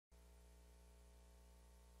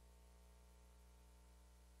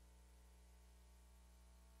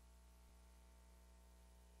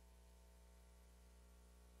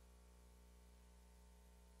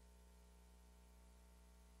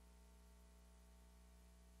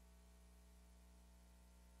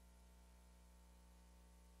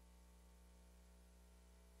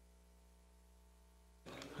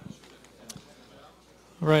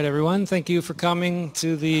All right, everyone. Thank you for coming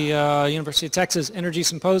to the University of Texas Energy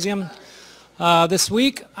Symposium. This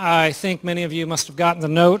week, I think many of you must have gotten the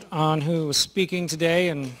note on who was speaking today,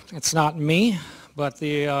 and it's not me, but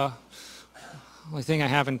the only thing I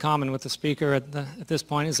have in common with the speaker at this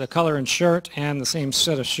point is the color and shirt and the same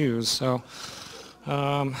set of shoes. So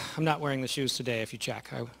I'm not wearing the shoes today, if you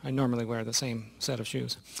check. I normally wear the same set of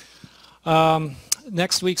shoes.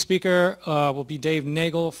 Next week's speaker will be Dave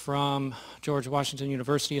Nagel from George Washington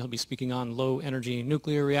University. He'll be speaking on low energy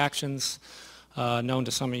nuclear reactions, known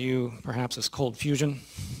to some of you perhaps as cold fusion.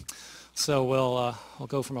 So we'll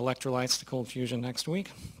go from electrolytes to cold fusion next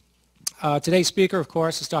week. Today's speaker, of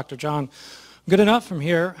course, is Dr. John Goodenough from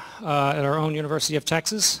here at our own University of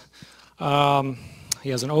Texas. He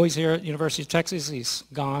hasn't always here at University of Texas. He's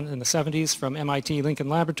gone in the 70s from MIT Lincoln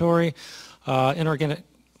Laboratory,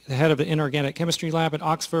 the head of the inorganic chemistry lab at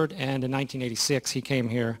Oxford, and in 1986 he came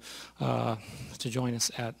here to join us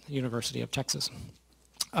at the University of Texas.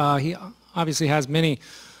 He obviously has many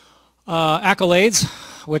accolades,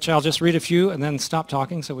 which I'll just read a few and then stop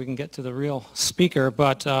talking so we can get to the real speaker.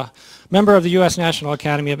 But member of the U.S. National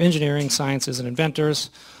Academy of Engineering, Sciences and Inventors,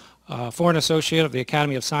 foreign associate of the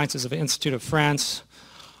Academy of Sciences of the Institute of France,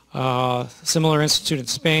 similar institute in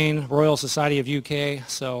Spain, Royal Society of UK,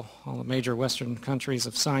 so all the major Western countries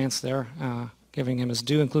of science there, giving him his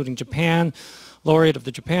due, including Japan, laureate of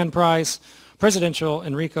the Japan Prize, Presidential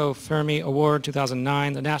Enrico Fermi Award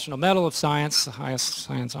 2009, the National Medal of Science, the highest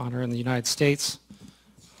science honor in the United States,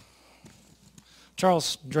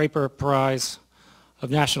 Charles Draper Prize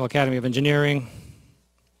of National Academy of Engineering,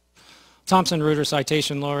 Thomson-Reuters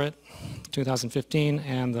Citation Laureate 2015,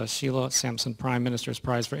 and the Sheila Sampson Prime Minister's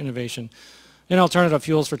Prize for Innovation in Alternative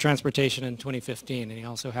Fuels for Transportation in 2015. And he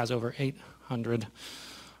also has over 800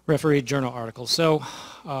 refereed journal articles. So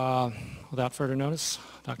without further notice,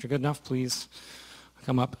 Dr. Goodenough, please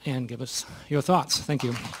come up and give us your thoughts. Thank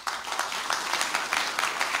you.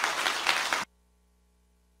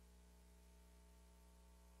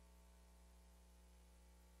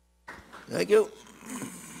 Thank you.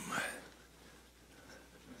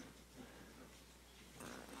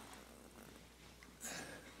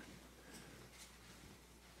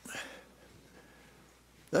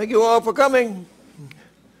 Thank you all for coming.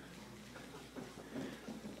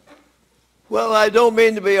 Well, I don't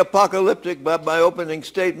mean to be apocalyptic about my opening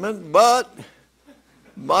statement, but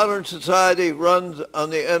modern society runs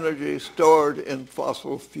on the energy stored in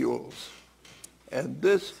fossil fuels, and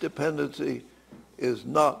this dependency is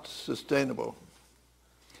not sustainable.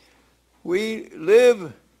 We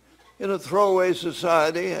live in a throwaway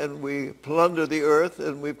society, and we plunder the earth,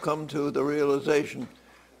 and we've come to the realization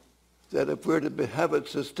that if we're to have it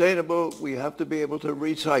sustainable, we have to be able to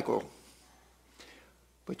recycle.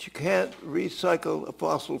 But you can't recycle a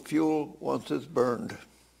fossil fuel once it's burned.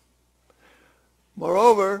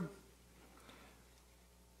 Moreover,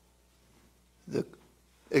 the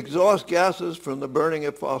exhaust gases from the burning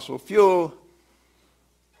of fossil fuel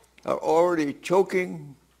are already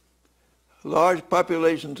choking large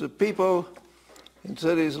populations of people in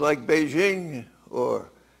cities like Beijing or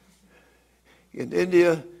in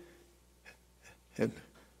India, in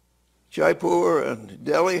Jaipur and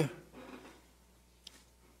Delhi.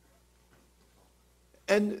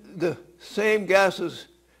 And the same gases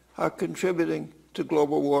are contributing to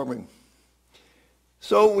global warming.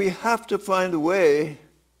 So we have to find a way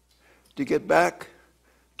to get back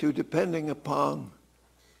to depending upon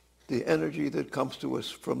the energy that comes to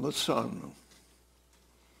us from the sun.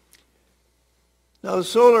 Now,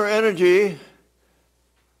 solar energy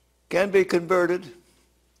can be converted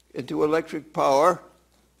into electric power,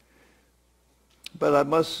 but I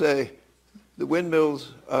must say the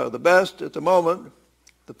windmills are the best at the moment.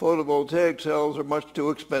 The photovoltaic cells are much too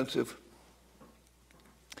expensive.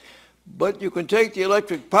 But you can take the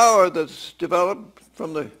electric power that's developed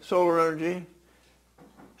from the solar energy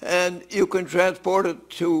and you can transport it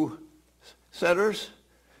to centers,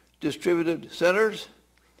 distributed centers,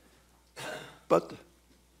 but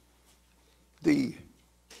the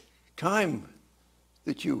time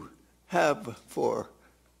that you have for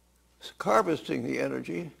harvesting the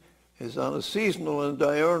energy is on a seasonal and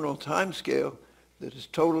diurnal time scale that is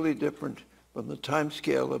totally different from the time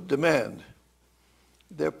scale of demand.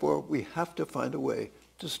 Therefore, we have to find a way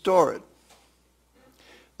to store it.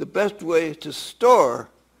 The best way to store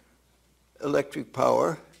electric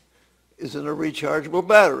power is in a rechargeable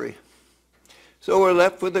battery. So we're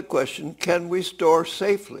left with the question, can we store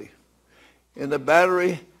safely in a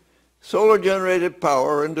battery solar-generated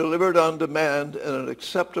power and delivered on demand at an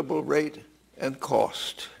acceptable rate and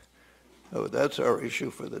cost? So that's our issue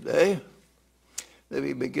for the day. Let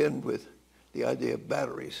me begin with the idea of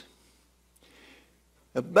batteries.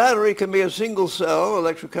 A battery can be a single cell,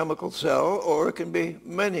 electrochemical cell, or it can be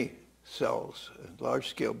many cells.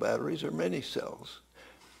 Large-scale batteries are many cells.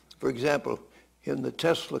 For example, in the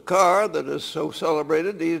Tesla car that is so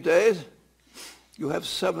celebrated these days, you have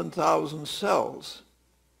 7,000 cells.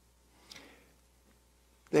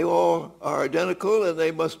 They all are identical, and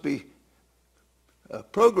they must be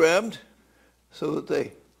programmed so that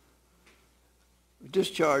they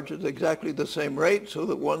discharge at exactly the same rate so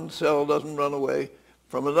that one cell doesn't run away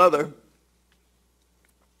from another.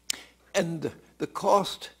 And the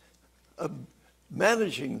cost of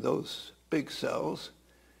managing those big cells,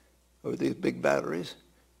 or these big batteries,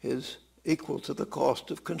 is equal to the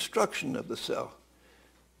cost of construction of the cell.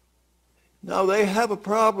 Now they have a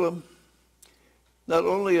problem not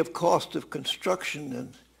only of cost of construction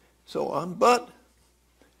and so on, but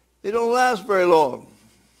they don't last very long.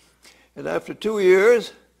 And after 2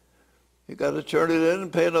 years, you got to turn it in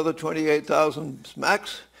and pay another 28,000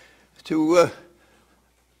 smacks to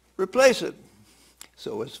replace it.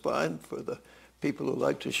 So it's fine for the people who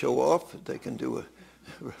like to show off. They can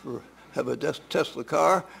have a Tesla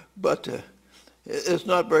car, but it's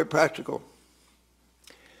not very practical.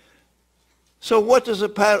 So what does a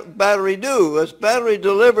battery do? A battery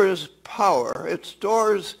delivers power. It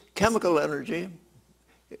stores chemical energy,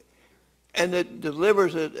 and it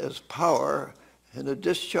delivers it as power in a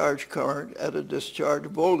discharge current at a discharge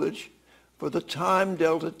voltage for the time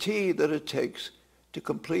delta t that it takes to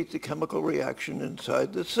complete the chemical reaction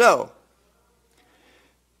inside the cell.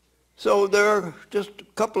 So there are just a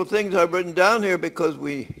couple of things I've written down here because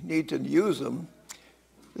we need to use them.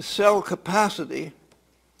 The cell capacity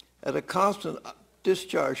at a constant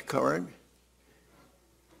discharge current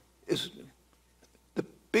is the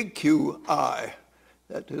big QI.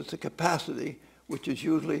 That is the capacity, which is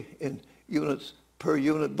usually in units per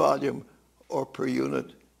unit volume or per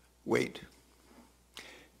unit weight.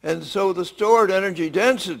 And so the stored energy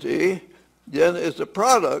density then is the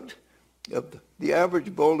product of the average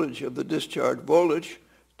voltage of the discharge voltage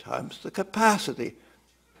times the capacity,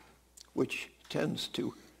 which tends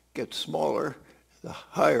to get smaller the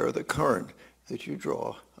higher the current that you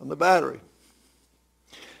draw on the battery.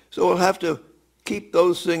 So we'll have to keep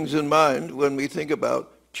those things in mind when we think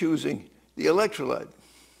about choosing the electrolyte.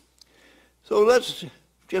 So let's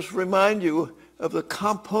just remind you of the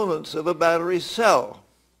components of a battery cell.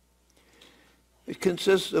 It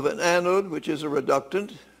consists of an anode, which is a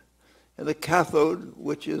reductant, and a cathode,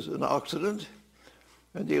 which is an oxidant,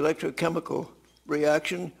 and the electrochemical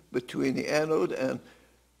reaction between the anode and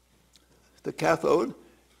the cathode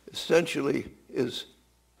essentially is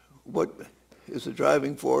what is the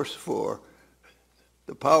driving force for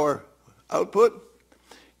the power output.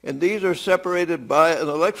 And these are separated by an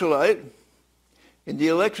electrolyte. And the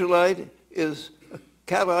electrolyte is a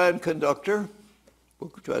cation conductor,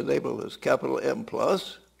 which I label as capital M+.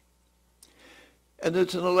 And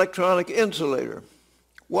it's an electronic insulator.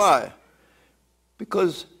 Why?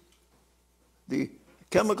 Because the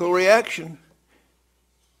chemical reaction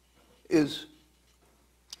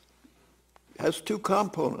has two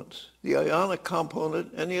components, the ionic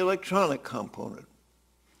component and the electronic component.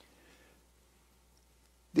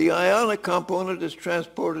 The ionic component is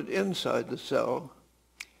transported inside the cell,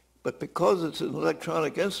 but because it's an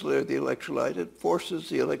electronic insulator, the electrolyte, it forces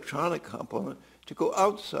the electronic component to go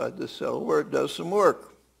outside the cell where it does some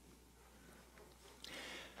work.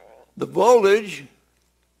 The voltage,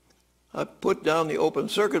 I put down the open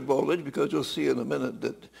circuit voltage because you'll see in a minute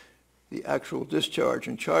that the actual discharge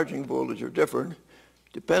and charging voltage are different,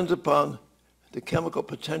 depends upon the chemical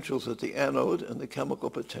potentials at the anode and the chemical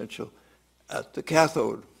potential at the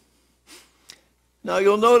cathode. Now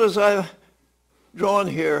you'll notice I've drawn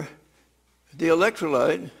here the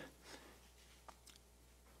electrolyte.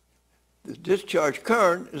 The discharge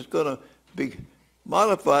current is going to be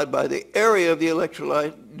modified by the area of the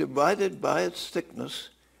electrolyte divided by its thickness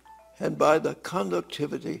and by the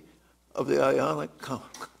conductivity of the ionic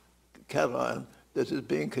cation that is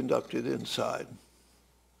being conducted inside.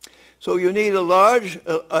 So you need a large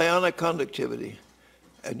ionic conductivity,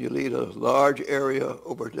 and you need a large area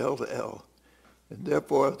over delta L. And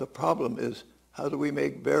therefore, the problem is, how do we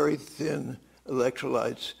make very thin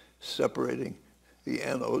electrolytes separating the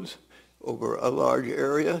anodes over a large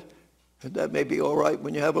area? And that may be all right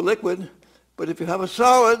when you have a liquid, but if you have a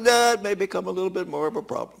solid, that may become a little bit more of a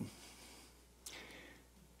problem.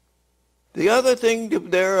 The other thing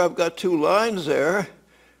there, I've got two lines there,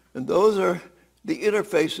 and those are the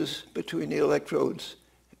interfaces between the electrodes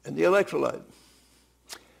and the electrolyte.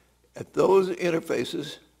 At those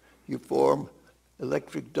interfaces, you form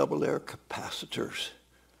electric double air capacitors.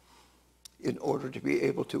 in order to be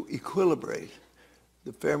able to equilibrate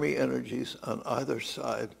the Fermi energies on either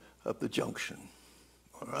side of the junction.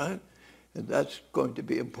 All right? And that's going to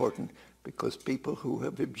be important because people who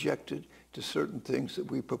have objected to certain things that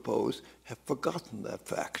we propose have forgotten that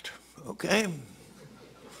fact. Okay?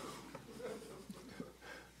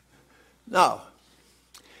 Now,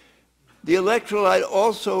 the electrolyte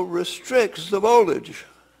also restricts the voltage.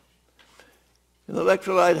 An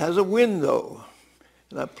electrolyte has a window.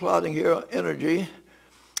 And I'm plotting here energy.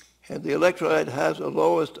 And the electrolyte has a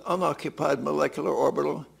lowest unoccupied molecular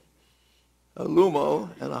orbital, a LUMO,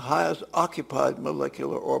 and a highest occupied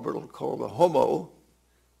molecular orbital called a HOMO.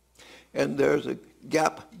 And there's a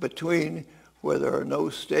gap between where there are no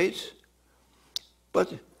states.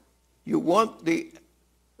 But you want the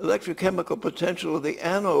electrochemical potential of the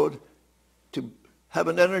anode to have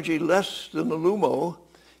an energy less than the LUMO.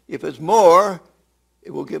 If it's more,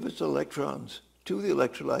 it will give its electrons to the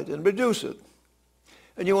electrolyte and reduce it.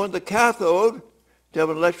 And you want the cathode to have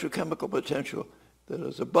an electrochemical potential that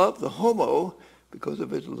is above the HOMO, because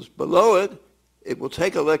if it is below it, it will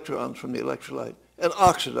take electrons from the electrolyte and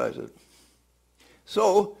oxidize it.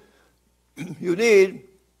 So you need,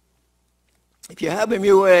 if you have a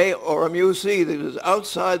mu A or a mu C that is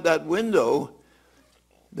outside that window,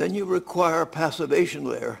 then you require a passivation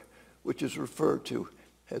layer, which is referred to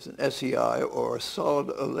as an SEI, or a solid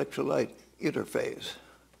electrolyte interface.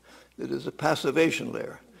 It is a passivation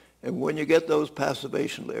layer. And when you get those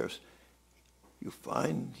passivation layers, you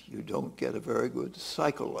find you don't get a very good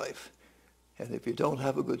cycle life. And if you don't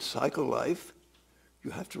have a good cycle life,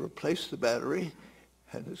 you have to replace the battery,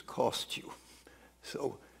 and it costs you.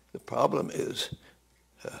 So the problem is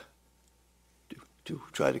to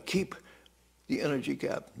try to keep the energy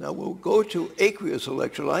gap. Now we'll go to aqueous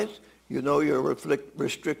electrolytes. You know you're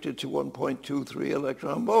restricted to 1.23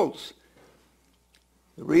 electron volts.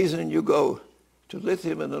 The reason you go to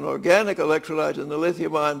lithium in an organic electrolyte in the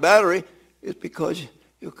lithium-ion battery is because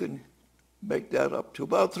you can make that up to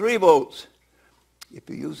about 3 volts. If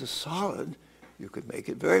you use a solid, you can make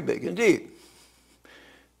it very big indeed.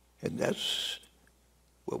 And that's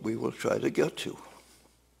what we will try to get to.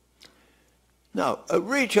 Now, a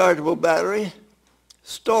rechargeable battery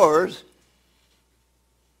stores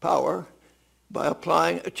power by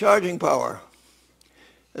applying a charging power.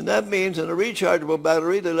 And that means in a rechargeable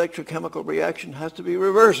battery, the electrochemical reaction has to be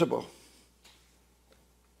reversible.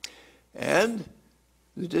 And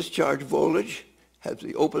the discharge voltage has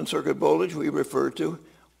the open circuit voltage we refer to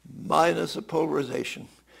minus a polarization.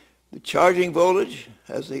 The charging voltage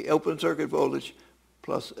has the open circuit voltage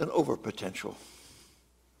plus an overpotential.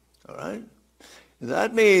 All right?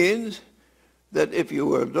 That means that if you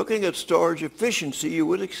were looking at storage efficiency, you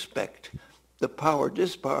would expect the power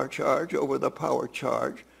discharge over the power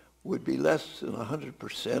charge would be less than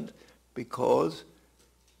 100% because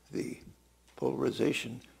the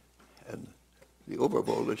polarization and the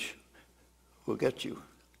overvoltage will get you.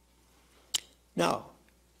 Now,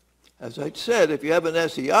 as I said, if you have an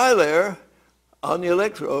SEI layer on the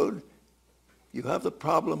electrode, you have the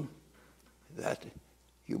problem that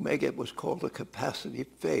you may get what's called a capacity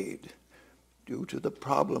fade due to the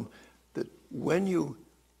problem that when you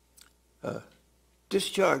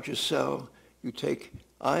discharge a cell, you take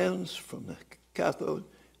ions from the cathode,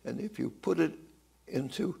 and if you put it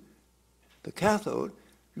into the cathode,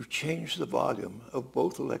 you change the volume of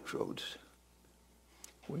both electrodes.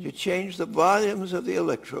 When you change the volumes of the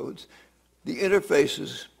electrodes, the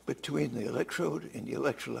interfaces between the electrode and the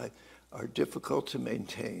electrolyte are difficult to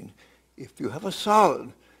maintain. If you have a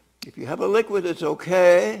solid, if you have a liquid, it's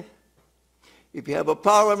okay. If you have a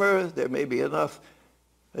polymer, there may be enough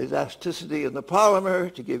elasticity in the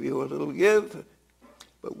polymer to give you a little give.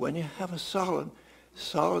 But when you have a solid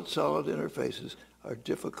interfaces are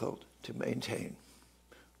difficult to maintain.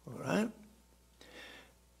 All right?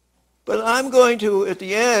 But I'm going to, at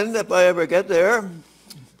the end, if I ever get there,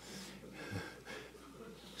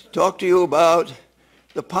 talk to you about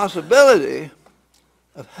the possibility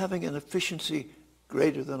of having an efficiency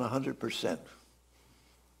greater than 100%.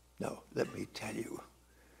 Now, let me tell you,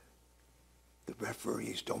 the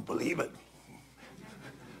referees don't believe it.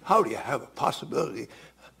 How do you have a possibility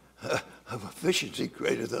of efficiency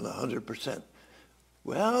greater than 100%?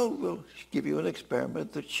 Well, we'll give you an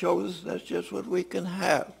experiment that shows that's just what we can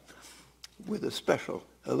have with a special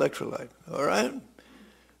electrolyte, all right?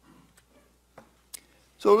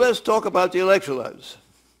 So let's talk about the electrolytes.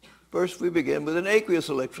 First, we begin with an aqueous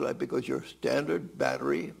electrolyte because your standard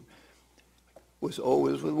battery was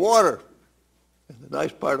always with water. And the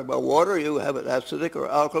nice part about water, you have it acidic or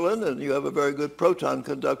alkaline, and you have a very good proton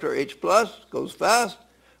conductor, H+, goes fast,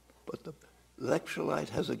 but the electrolyte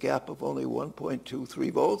has a gap of only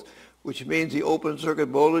 1.23 volts, which means the open circuit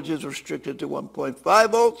voltage is restricted to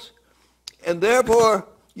 1.5 volts, and therefore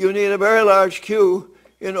you need a very large Q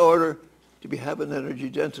in order to have an energy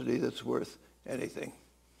density that's worth anything.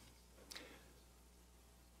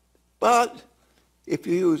 But if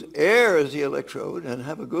you use air as the electrode and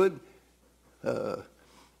have a good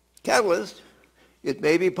catalyst, it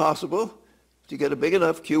may be possible to get a big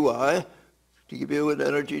enough QI to give you an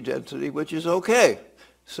energy density which is okay.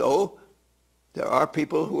 So there are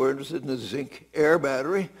people who are interested in a zinc air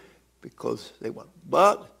battery because they want.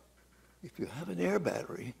 But if you have an air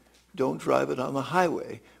battery, don't drive it on the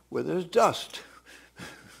highway where there's dust.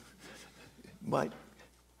 It might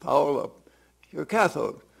foul up your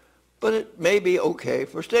cathode. But it may be okay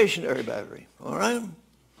for stationary battery, all right?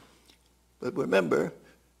 But remember,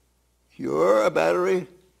 you're a battery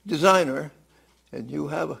designer and you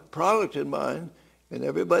have a product in mind, and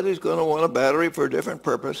everybody's going to want a battery for a different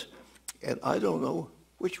purpose, and I don't know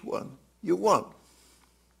which one you want.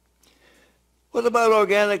 What about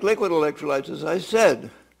organic liquid electrolytes? As I said,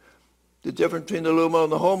 the difference between the LUMO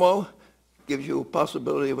and the HOMO gives you a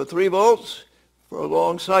possibility of a 3 volts for a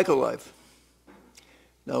long cycle life.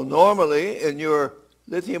 Now, normally in your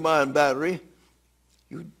lithium-ion battery,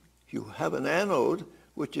 you have an anode,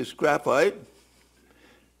 which is graphite,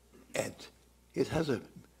 and it has a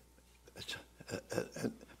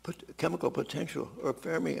chemical potential or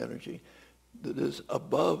Fermi energy that is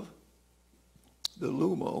above the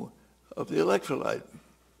LUMO of the electrolyte.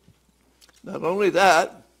 Not only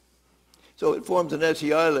that, so it forms an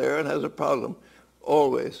SEI layer and has a problem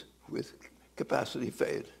always with capacity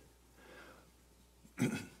fade.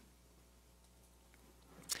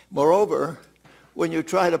 Moreover, when you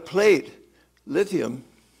try to plate lithium,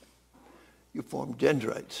 you form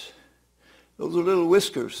dendrites. Those are little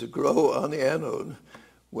whiskers that grow on the anode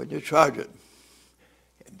when you charge it.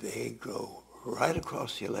 And they grow right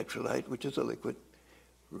across the electrolyte, which is a liquid,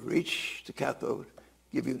 reach the cathode,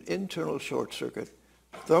 give you an internal short circuit,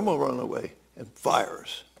 thermal runaway, and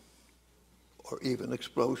fires, or even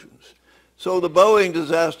explosions. So the Boeing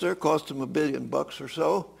disaster cost them $1 billion or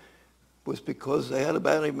so, was because they had a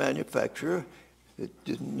battery manufacturer that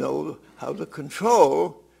didn't know how to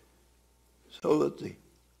control so that they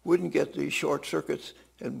wouldn't get these short circuits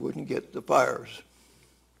and wouldn't get the fires.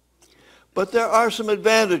 But there are some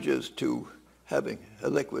advantages to having a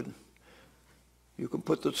liquid. You can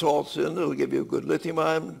put the salts in, it'll give you a good lithium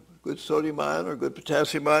ion, good sodium ion, or good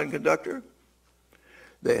potassium ion conductor.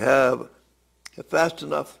 They have a fast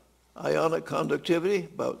enough ionic conductivity,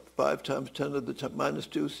 about 5 times 10 to the minus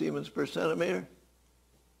 2 Siemens per centimeter.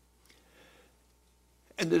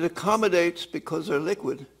 And it accommodates, because they're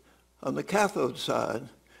liquid, on the cathode side,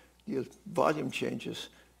 the volume changes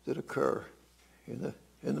that occur in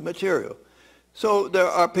the material. So there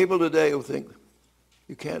are people today who think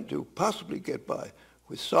you can't possibly get by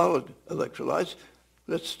with solid electrolytes.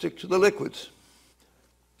 Let's stick to the liquids.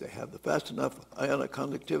 They have the fast enough ionic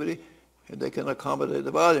conductivity, and they can accommodate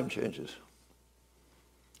the volume changes.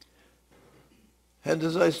 And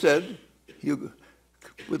as I said,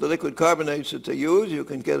 with the liquid carbonates that they use, you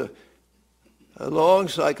can get a long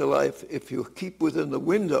cycle life if you keep within the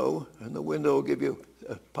window, and the window will give you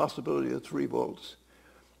a possibility of 3 volts.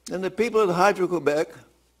 And the people at Hydro-Quebec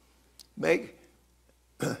make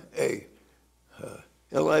a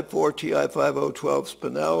Li4Ti5012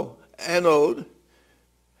 spinel anode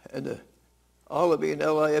and a olivine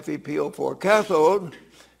LiFePO4 cathode,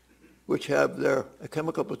 which have their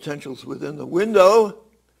chemical potentials within the window,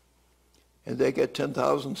 and they get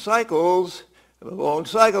 10,000 cycles of a long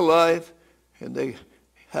cycle life, and they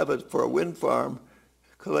have it for a wind farm,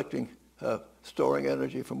 storing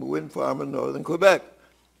energy from a wind farm in northern Quebec.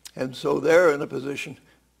 And so they're in a position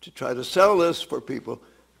to try to sell this for people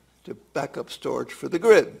to back up storage for the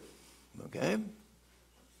grid. Okay?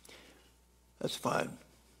 That's fine.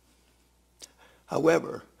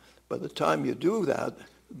 However, by the time you do that,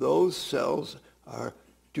 those cells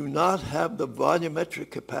do not have the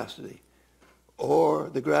volumetric capacity or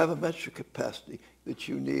the gravimetric capacity that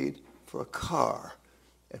you need for a car.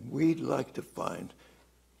 And we'd like to find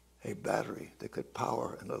a battery that could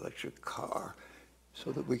power an electric car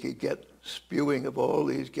so that we could get spewing of all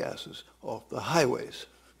these gases off the highways.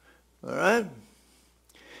 All right?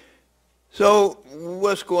 So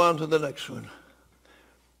let's go on to the next one.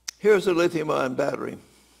 Here's a lithium-ion battery.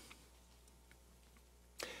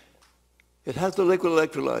 It has the liquid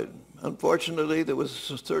electrolyte. Unfortunately, there was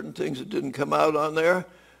certain things that didn't come out on there,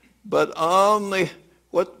 but on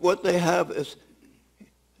what they have is,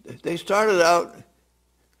 they started out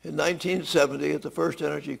in 1970 at the first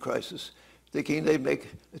energy crisis thinking they'd make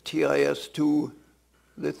a TiS2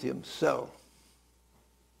 lithium cell.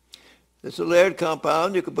 It's a layered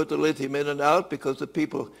compound. You can put the lithium in and out because the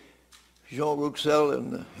people, Jean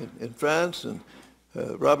Rouxel in France and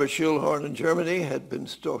Robert Schulhorn in Germany, had been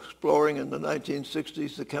exploring in the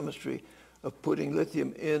 1960s the chemistry of putting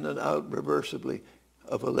lithium in and out reversibly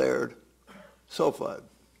of a layered sulfide.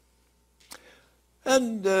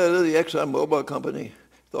 And the ExxonMobil company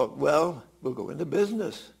thought, well, we'll go into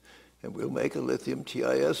business and we'll make a lithium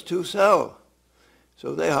TiS2 cell.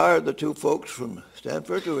 So they hired the two folks from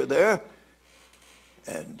Stanford who were there,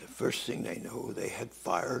 and the first thing they know, they had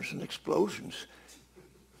fires and explosions,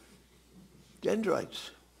 dendrites.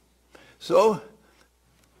 So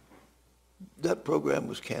that program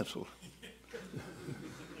was canceled.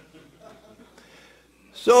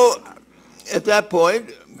 So at that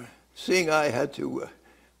point, seeing I had to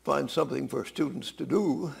find something for students to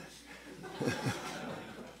do,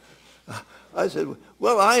 I said,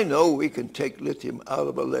 well, I know we can take lithium out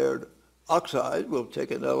of a layered oxide. We'll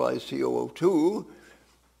take an LiCOO2,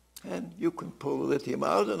 and you can pull the lithium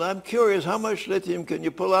out. And I'm curious, how much lithium can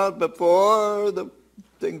you pull out before the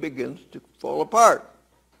thing begins to fall apart?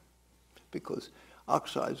 Because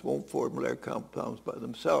oxides won't form layered compounds by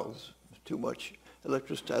themselves. There's too much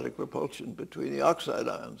electrostatic repulsion between the oxide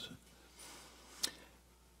ions.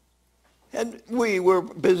 And we were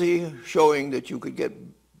busy showing that you could get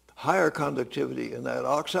higher conductivity in that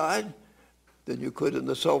oxide than you could in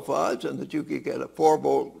the sulfides, and that you could get a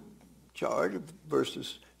 4-volt charge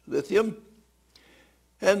versus lithium.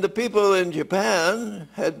 And the people in Japan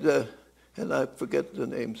had, and I forget the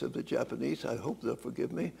names of the Japanese, I hope they'll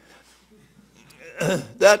forgive me,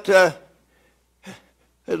 that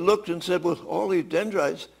had looked and said, well, all these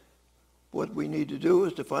dendrites, what we need to do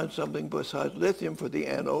is to find something besides lithium for the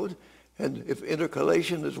anode, and if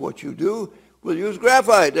intercalation is what you do, we'll use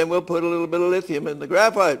graphite, and we'll put a little bit of lithium in the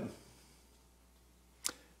graphite.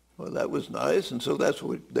 Well, that was nice, and so that's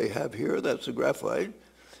what they have here. That's the graphite.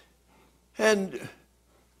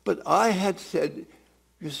 But I had said,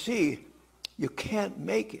 you see, you can't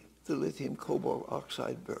make the lithium cobalt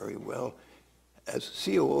oxide very well as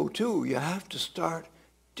COO2. You have to start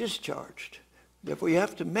discharged. Therefore, you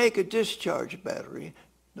have to make a discharge battery,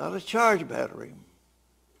 not a charge battery.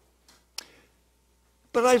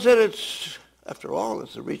 But I said, after all,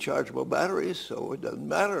 it's a rechargeable battery, so it doesn't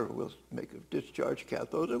matter. We'll make a discharge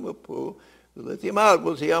cathode and we'll pull the lithium out.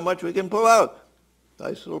 We'll see how much we can pull out.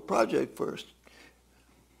 Nice little project for a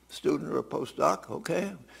student or a postdoc,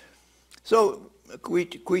 okay? So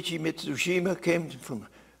Koichi Mitsushima came from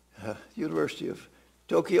University of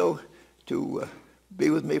Tokyo to be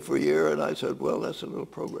with me for a year, and I said, well, that's a little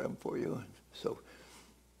program for you. And so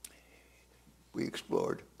we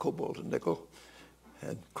explored cobalt and nickel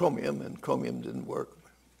and chromium didn't work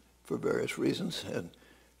for various reasons, and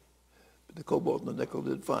the cobalt and the nickel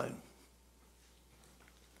did fine.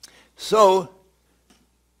 So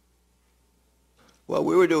while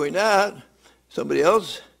we were doing that, somebody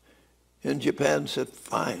else in Japan said,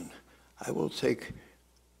 fine, I will take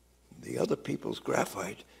the other people's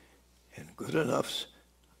graphite and Goodenough's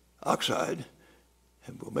oxide,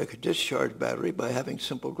 and we'll make a discharge battery by having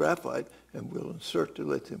simple graphite, and we'll insert the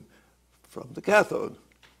lithium from the cathode.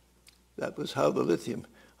 That was how the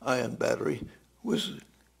lithium-ion battery was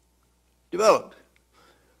developed.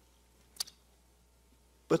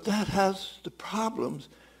 But that has the problems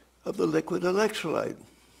of the liquid electrolyte.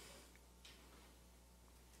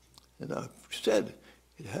 And I've said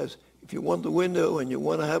it has, if you want the window and you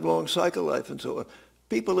want to have long cycle life and so on,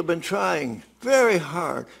 people have been trying very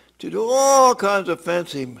hard to do all kinds of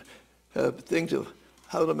fancy things of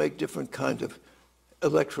how to make different kinds of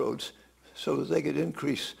electrodes so that they could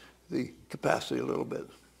increase the capacity a little bit.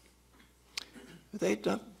 They're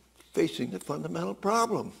not facing the fundamental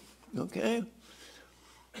problem, okay?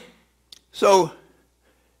 So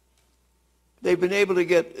they've been able to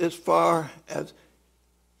get as far as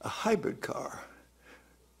a hybrid car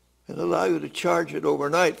and allow you to charge it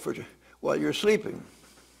overnight while you're sleeping.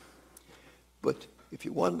 But if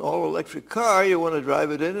you want an all-electric car, you want to drive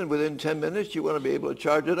it in, and within 10 minutes you want to be able to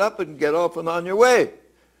charge it up and get off and on your way.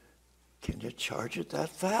 Can you charge it that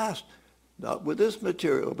fast? Not with this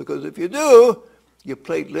material, because if you do, you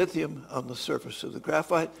plate lithium on the surface of the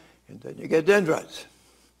graphite, and then you get dendrites.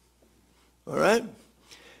 All right?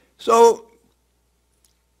 So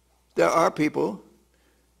there are people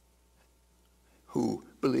who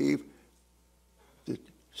believe that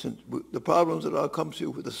since the problems that I'll come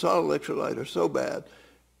to with the solid electrolyte are so bad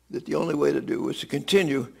that the only way to do is to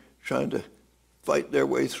continue trying to fight their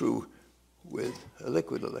way through with a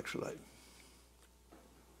liquid electrolyte.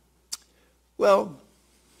 Well,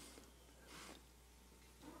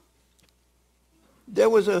 there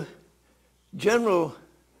was a general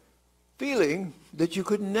feeling that you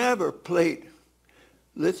could never plate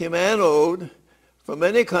lithium anode from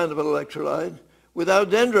any kind of an electrolyte without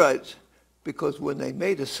dendrites, because when they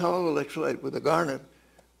made a solid electrolyte with a garnet,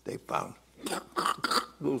 they found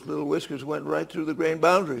those little whiskers went right through the grain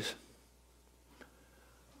boundaries.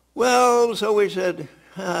 Well, so we said,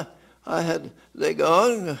 I had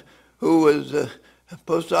Zagong, who was a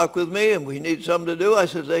postdoc with me, and we need something to do. I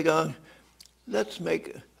said, Zagong, let's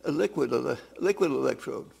make a liquid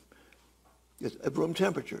electrode at room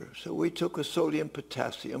temperature. So we took a sodium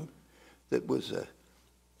potassium that was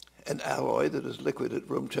an alloy that is liquid at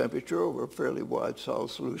room temperature over a fairly wide solid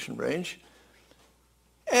solution range.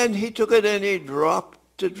 And he took it and he dropped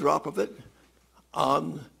a drop of it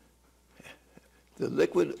on the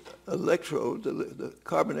liquid electrode, the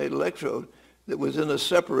carbonate electrode that was in a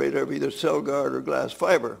separator of either cell guard or glass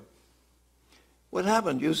fiber. What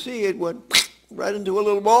happened? You see, it went right into a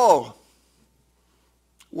little ball.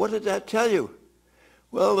 What did that tell you?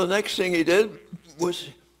 Well, the next thing he did was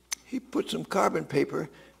he put some carbon paper,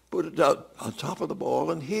 put it out on top of the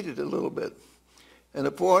ball and heated it a little bit. And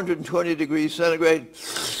at 420 degrees centigrade,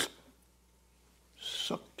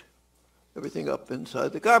 sucked everything up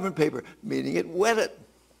inside the carbon paper, meaning it wet it.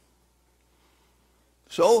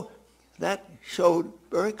 So that showed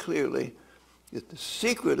very clearly that the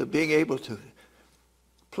secret of being able to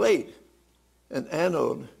plate an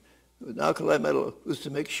anode with an alkali metal was to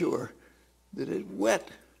make sure that it wet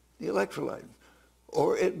the electrolyte,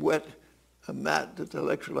 or it wet a mat that the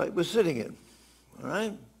electrolyte was sitting in. All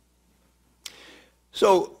right?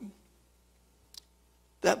 So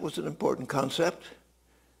that was an important concept.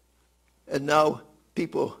 And now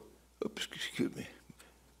people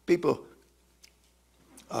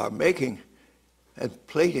are making and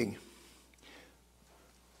plating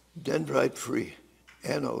dendrite-free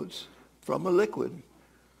anodes from a liquid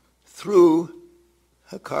through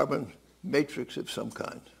a carbon matrix of some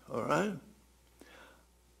kind, all right?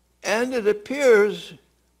 And it appears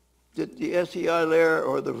that the SEI layer,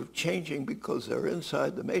 or the changing because they're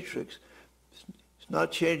inside the matrix, is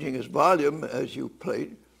not changing its volume as you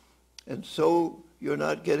plate, and so you're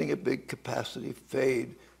not getting a big capacity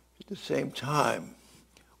fade at the same time.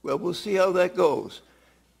 Well, we'll see how that goes.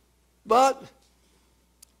 But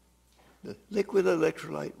the liquid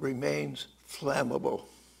electrolyte remains flammable,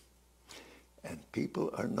 and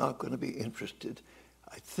people are not going to be interested,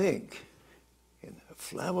 I think, in a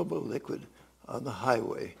flammable liquid on the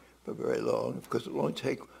highway for very long, because it will only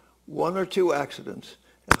take one or two accidents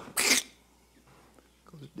and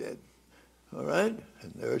goes dead. All right?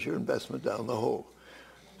 And there's your investment down the hole.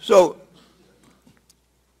 So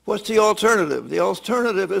what's the alternative? The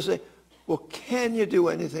alternative is, well, can you do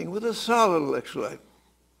anything with a solid electrolyte?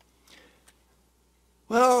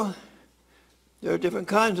 Well, there are different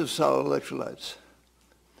kinds of solid electrolytes.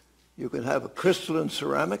 You can have a crystalline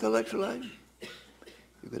ceramic electrolyte.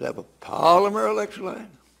 You could have a polymer electrolyte.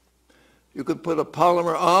 You could put a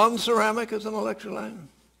polymer on ceramic as an electrolyte.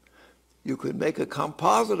 You could make a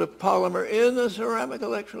composite of polymer in a ceramic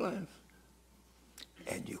electrolyte.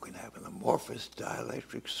 And you can have an amorphous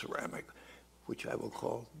dielectric ceramic, which I will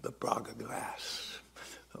call the Braga glass.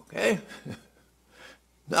 Okay?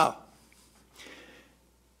 Now,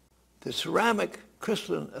 the ceramic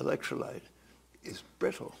crystalline electrolyte is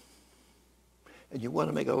brittle. And you want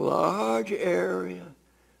to make a large area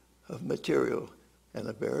of material and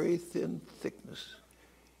a very thin thickness.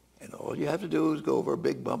 And all you have to do is go over a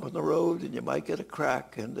big bump on the road, and you might get a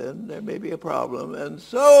crack, and then there may be a problem. And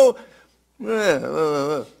so,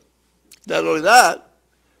 not only that,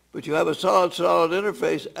 but you have a solid-solid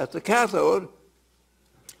interface at the cathode.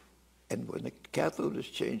 And when the cathode is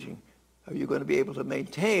changing, are you going to be able to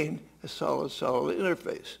maintain a solid-solid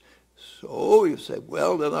interface? So you say,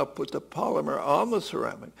 well, then I'll put the polymer on the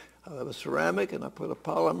ceramic. I'll have a ceramic, and I'll put a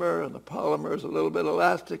polymer, and the polymer is a little bit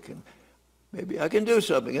elastic, and maybe I can do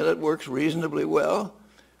something, and it works reasonably well.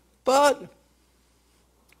 But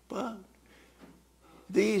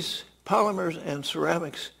these polymers and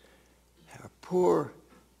ceramics are poor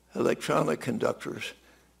electronic conductors.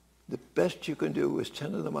 The best you can do is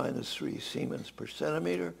 10 to the minus 3 Siemens per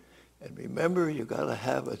centimeter. And remember, you've got to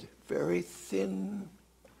have a very thin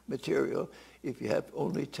material if you have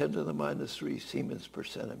only 10 to the minus 3 Siemens per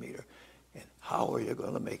centimeter. And how are you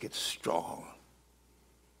going to make it strong?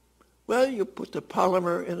 Well, you put the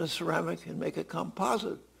polymer in a ceramic and make a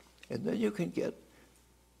composite. And then you can get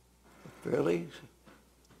a fairly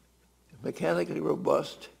mechanically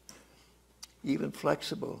robust, even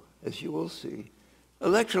flexible, as you will see,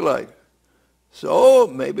 electrolyte. So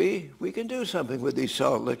maybe we can do something with these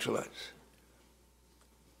solid electrolytes.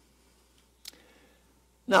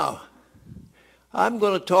 Now, I'm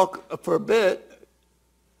going to talk for a bit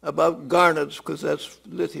about garnets because that's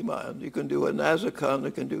lithium ion. You can do a Nazicon,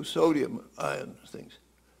 you can do sodium ion things.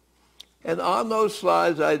 And on those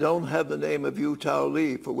slides, I don't have the name of Utah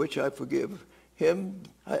Lee, for which I forgive him.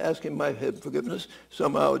 I ask him my forgiveness.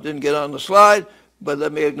 Somehow it didn't get on the slide, but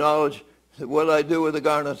let me acknowledge that what I do with the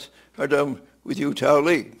garnets are done with Utah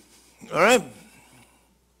Lee. All right?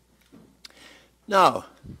 Now,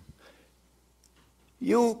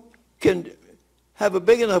 you can have a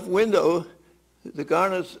big enough window that the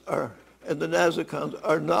garnets are, and the Nazicons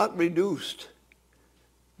are not reduced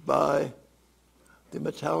by the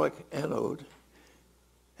metallic anode.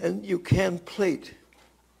 And you can plate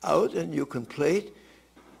out, and you can plate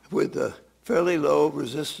with a fairly low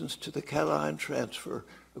resistance to the cation transfer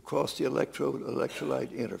across the electrolyte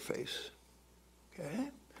interface. Okay?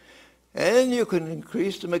 And you can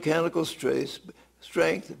increase the mechanical strength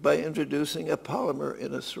by introducing a polymer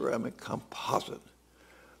in a ceramic composite.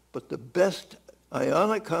 But the best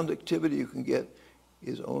ionic conductivity you can get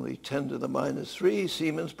is only 10 to the minus 3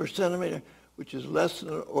 Siemens per centimeter, which is less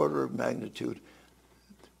than an order of magnitude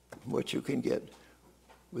what you can get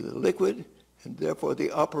with a liquid, and therefore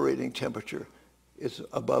the operating temperature is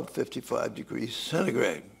above 55 degrees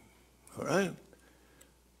centigrade. All right?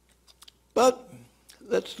 But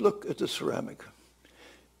let's look at the ceramic.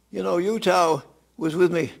 You know, Utah was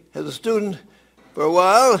with me as a student for a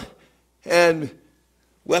while, and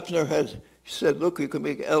Wepner had said, look, you can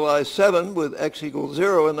make Li7 with x equals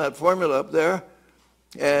 0 in that formula up there,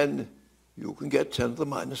 and you can get 10 to the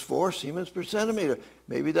minus 4 Siemens per centimeter.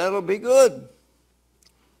 Maybe that'll be good.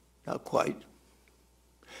 Not quite.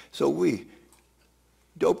 So we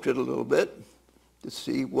doped it a little bit to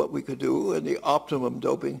see what we could do, and the optimum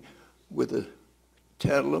doping with a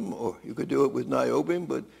tantalum, or you could do it with niobium,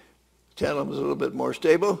 but tantalum is a little bit more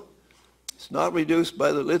stable. It's not reduced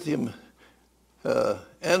by the lithium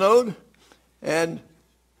anode, and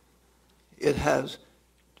it has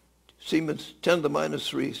Siemens 10 to the minus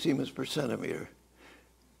 3 Siemens per centimeter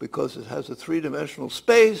because it has a three-dimensional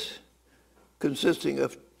space consisting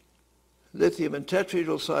of lithium and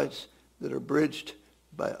tetrahedral sites that are bridged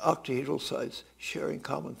by octahedral sites sharing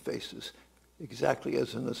common faces, exactly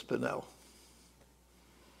as in the spinel.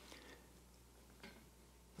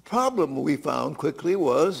 The problem we found quickly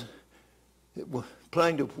was that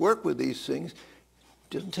trying to work with these things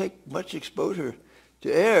doesn't take much exposure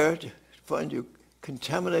to air to find you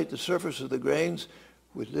contaminate the surface of the grains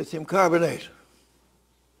with lithium carbonate.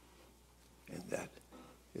 And that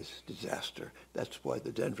is disaster. That's why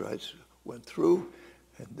the dendrites went through,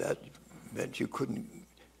 and that meant you couldn't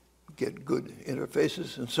get good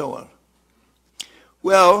interfaces and so on.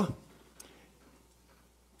 Well,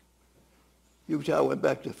 Utah went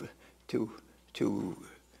back to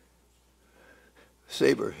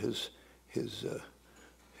savor his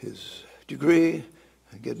degree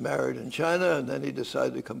and get married in China, and then he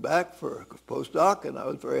decided to come back for a postdoc, and I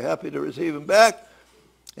was very happy to receive him back.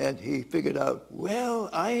 And he figured out, well,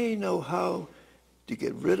 I know how to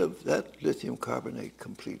get rid of that lithium carbonate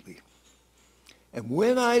completely. And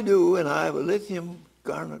when I do, and I have a lithium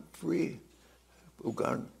garnet-free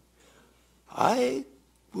garnet, I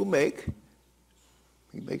will make,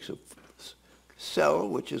 he makes a cell,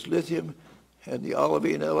 which is lithium, and the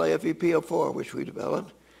olivine LiFePO4, which we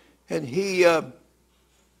developed, and he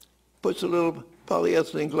puts a little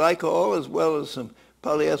polyethylene glycol as well as some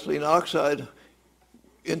polyethylene oxide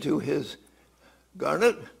into his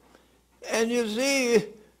garnet, and you see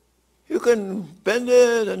you can bend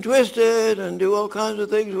it and twist it and do all kinds of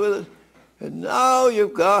things with it, and now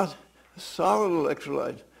you've got a solid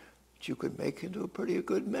electrolyte that you could make into a pretty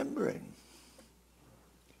good membrane.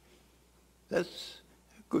 That's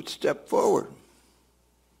a good step forward.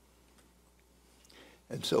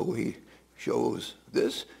 And so he shows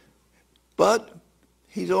this, but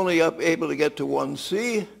he's only able to get to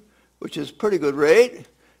 1C, which is pretty good rate,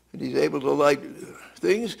 and he's able to light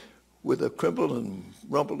things with a crimpled and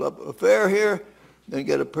rumpled up affair here, and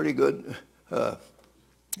get a pretty good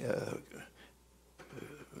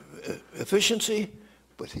efficiency,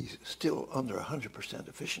 but he's still under 100%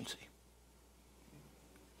 efficiency.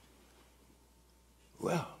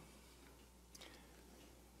 Well,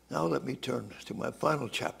 now let me turn to my final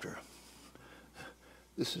chapter.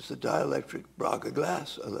 This is the dielectric Braga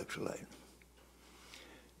glass electrolyte.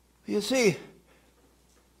 You see,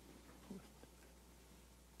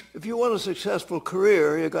 if you want a successful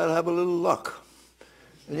career, you got to have a little luck.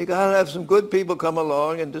 And you got to have some good people come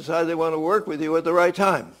along and decide they want to work with you at the right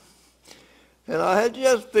time. And I had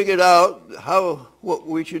just figured out what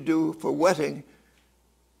we should do for wetting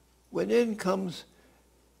when in comes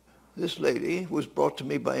this lady was brought to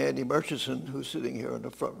me by Andy Murchison, who's sitting here in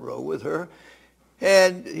the front row with her.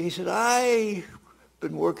 And he said, I've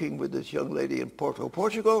been working with this young lady in Porto,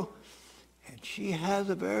 Portugal, and she has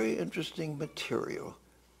a very interesting material.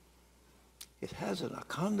 It has a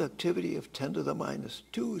conductivity of 10 to the minus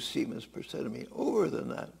 2 Siemens per centimeter, over than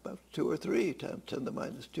that, about 2 or 3 times 10 to the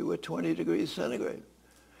minus 2 at 20 degrees centigrade.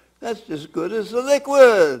 That's as good as the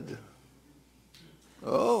liquid.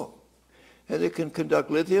 Oh, and it can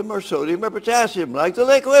conduct lithium or sodium or potassium like the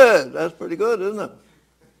liquid. That's pretty good, isn't it?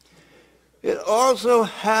 It also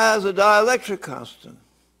has a dielectric constant,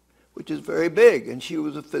 which is very big, and she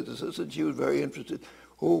was a physicist, and she was very interested,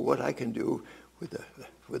 what I can do with the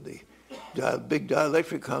big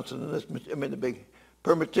dielectric constant in this, the big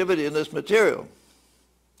permittivity in this material.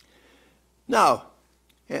 Now,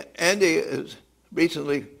 Andy has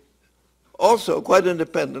recently also quite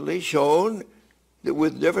independently shown that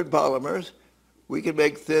with different polymers, we can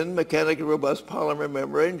make thin, mechanically robust polymer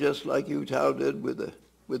membrane, just like Utah did with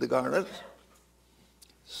the garnets.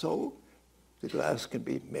 So the glass can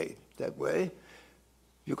be made that way.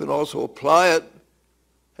 You can also apply it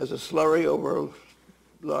as a slurry over a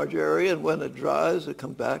large area, and when it dries, it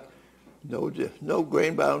comes back. No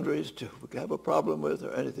grain boundaries to have a problem with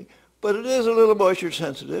or anything. But it is a little moisture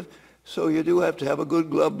sensitive, so you do have to have a good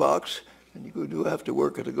glove box, and you do have to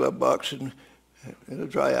work at a glove box in a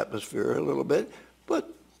dry atmosphere a little bit. But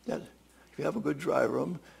if you have a good dry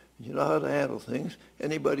room, and you know how to handle things,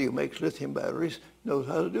 anybody who makes lithium batteries knows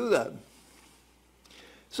how to do that.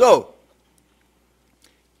 So,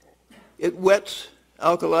 it wets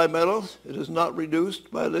alkali metals. It is not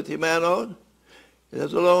reduced by lithium anode. It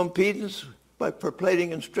has a low impedance by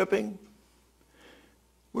perplating and stripping.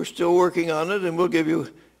 We're still working on it, and we'll give you,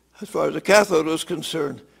 as far as the cathode is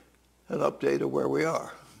concerned, an update of where we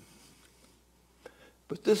are.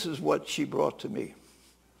 But this is what she brought to me,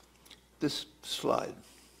 this slide.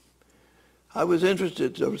 I was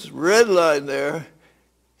interested, this red line there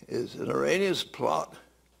is an Arrhenius plot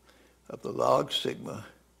of the log sigma,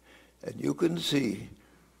 and you can see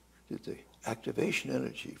that the activation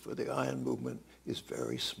energy for the ion movement is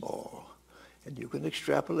very small. And you can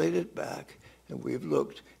extrapolate it back, and we've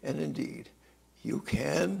looked, and indeed, you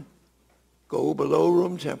can go below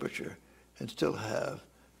room temperature and still have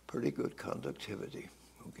pretty good conductivity,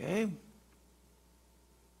 okay?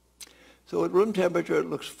 So at room temperature, it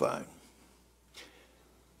looks fine.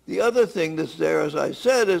 The other thing that's there, as I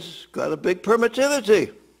said, is got a big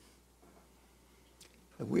permittivity.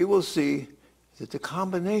 And we will see that the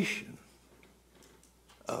combination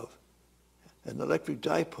of an electric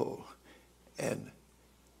dipole and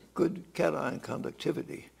good cation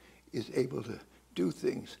conductivity is able to do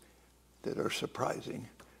things that are surprising,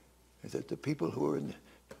 that the people who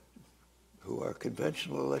are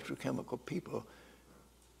conventional electrochemical people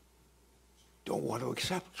don't want to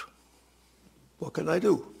accept. What can I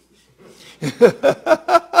do?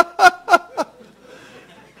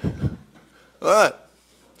 All right.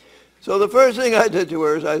 So the first thing I did to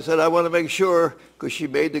her is I said, I want to make sure, because she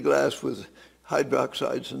made the glass with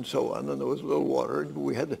hydroxides and so on, and there was a little water, and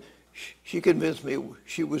we had to, she convinced me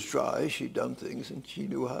she was dry, she'd done things, and she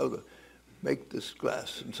knew how to make this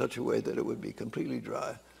glass in such a way that it would be completely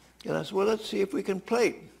dry. And I said, well, let's see if we can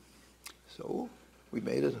plate. So we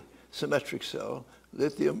made a symmetric cell,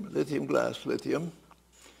 lithium glass, lithium.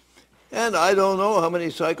 And I don't know how many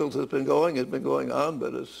cycles it's been going. It's been going on,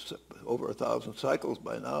 but it's over 1,000 cycles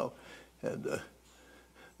by now.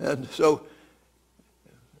 And so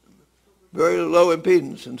very low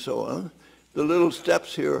impedance and so on. The little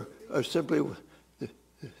steps here are simply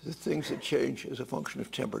the things that change as a function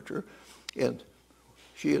of temperature. And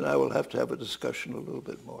she and I will have to have a discussion a little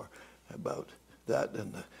bit more about that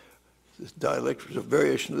and this dielectric, the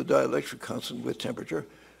variation of the dielectric constant with temperature.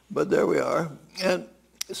 But there we are. And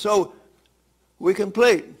so we can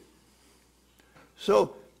plate.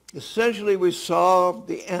 So essentially we solved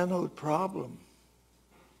the anode problem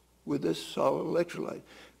with this solid electrolyte,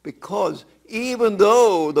 because even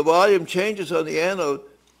though the volume changes on the anode,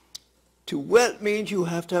 to wet means you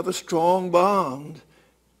have to have a strong bond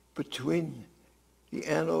between the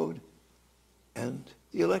anode and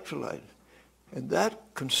the electrolyte. And that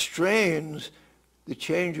constrains the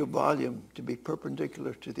change of volume to be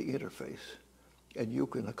perpendicular to the interface. And you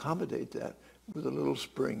can accommodate that with a little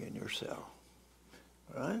spring in your cell.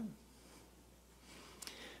 All right?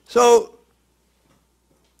 So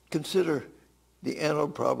consider the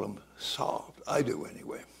anode problem solved. I do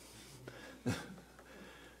anyway.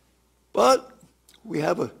 But we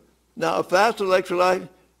have now a fast electrolyte,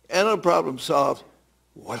 anode problem solved.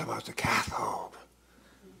 What about the cathode?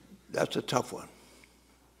 That's a tough one,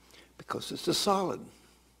 because it's a solid.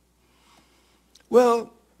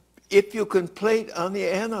 Well, if you can plate on the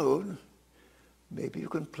anode, maybe you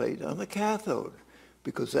can plate on the cathode,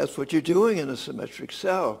 because that's what you're doing in a symmetric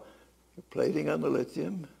cell. You're plating on the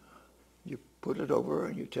lithium, you put it over,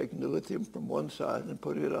 and you're taking the lithium from one side and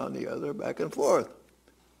putting it on the other, back and forth.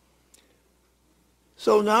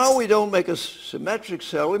 So now we don't make a symmetric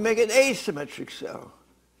cell, we make an asymmetric cell.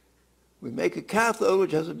 We make a cathode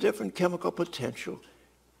which has a different chemical potential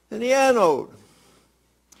than the anode.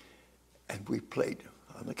 And we plate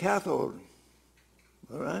on the cathode,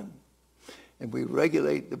 all right? And we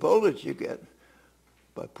regulate the voltage you get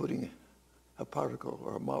by putting a particle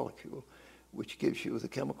or a molecule which gives you the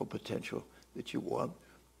chemical potential that you want,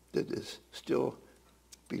 that is still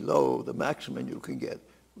below the maximum you can get,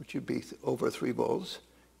 which would be over 3 volts.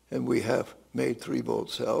 And we have made 3-volt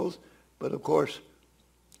cells, but of course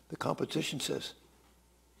the competition says,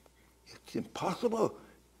 it's impossible,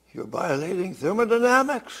 you're violating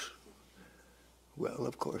thermodynamics. Well,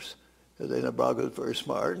 of course, Elena Braga is very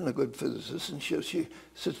smart and a good physicist, and she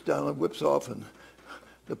sits down and whips off in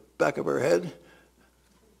the back of her head.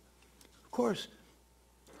 Of course,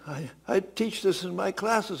 I teach this in my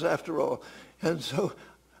classes after all, and so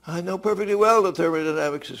I know perfectly well that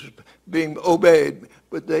thermodynamics is being obeyed,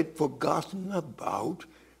 but they'd forgotten about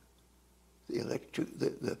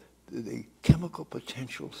the chemical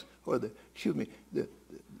potentials, or the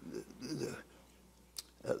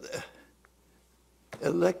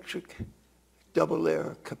electric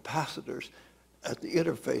double-layer capacitors at the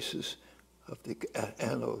interfaces of the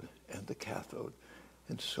anode and the cathode.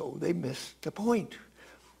 And so they missed the point.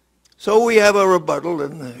 So we have a rebuttal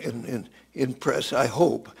in press, I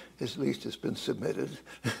hope, at least it's been submitted.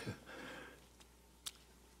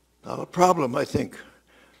 Not a problem, I think.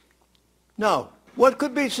 Now, what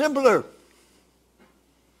could be simpler?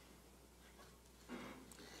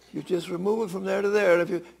 You just remove it from there to there. And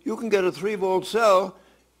if you can get a 3-volt cell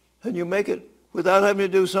and you make it without having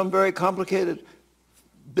to do some very complicated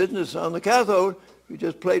business on the cathode, you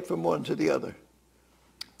just plate from one to the other.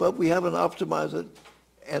 But we haven't optimized it,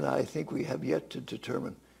 and I think we have yet to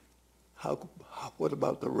determine what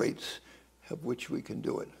about the rates at which we can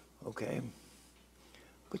do it, okay?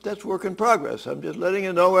 But that's work in progress. I'm just letting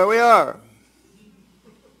you know where we are.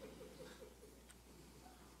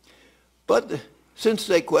 But since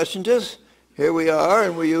they questioned us, here we are,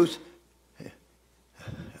 and we use,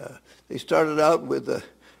 they started out with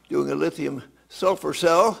doing a lithium sulfur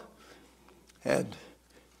cell, and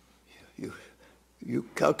you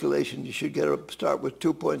calculation, you should start with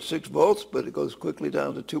 2.6 volts, but it goes quickly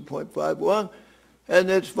down to 2.51, and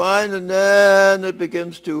it's fine, and then it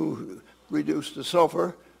begins to reduce the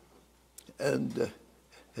sulfur, and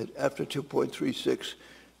after 2.36.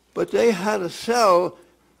 But they had a cell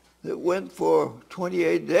that went for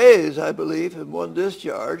 28 days, I believe, in one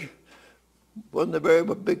discharge. Wasn't a very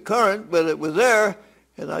big current, but it was there.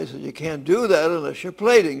 And I said, you can't do that unless you're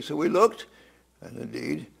plating. So we looked, and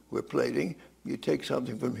indeed, we're plating. You take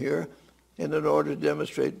something from here, and in order to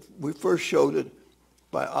demonstrate, we first showed it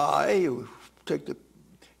by eye. You take the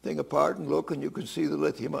thing apart and look, and you can see the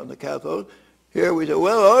lithium on the cathode. Here we said,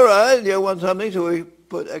 well, all right, you want something? So we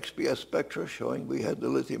put XPS spectra showing we had the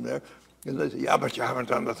lithium there. And they said, yeah, but you haven't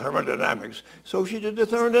done the thermodynamics. So she did the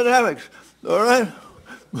thermodynamics, all right?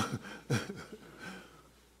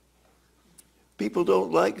 People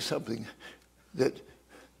don't like something that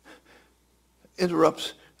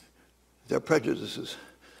interrupts their prejudices.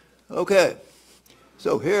 Okay,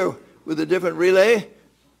 so here with a different relay,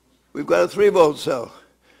 we've got a 3-volt cell.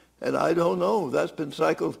 And I don't know, that's been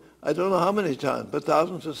cycled, I don't know how many times, but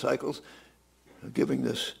thousands of cycles, giving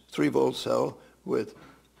this 3-volt cell with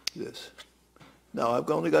this. Now, I've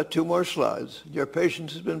only got 2 more slides. Your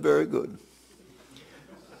patience has been very good.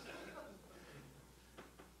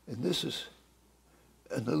 And this is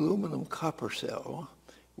an aluminum copper cell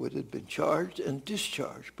which had been charged and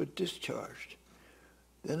discharged, but discharged.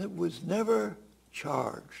 Then it was never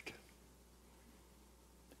charged.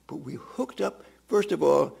 But we hooked up, first of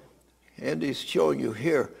all, Andy's showing you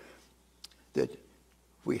here that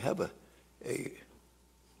we have a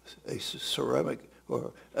ceramic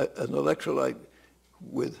or an electrolyte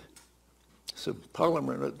with some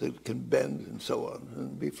polymer in it that can bend and so on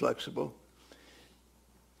and be flexible.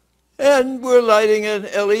 And we're lighting an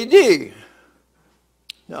LED.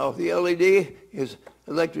 Now, the LED is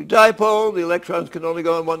electric dipole. The electrons can only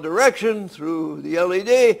go in one direction through the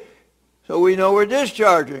LED, so we know we're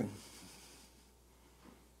discharging.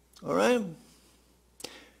 All right?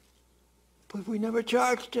 But we never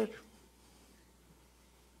charged it.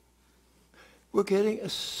 We're getting a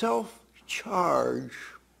self-charge.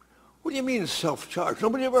 What do you mean self-charge?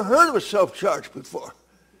 Nobody ever heard of a self-charge before.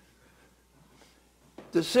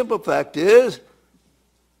 the simple fact is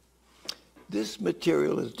this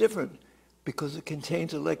material is different because it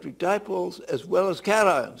contains electric dipoles as well as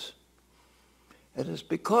cations. And it's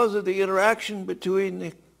because of the interaction between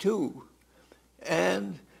the two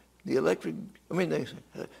and the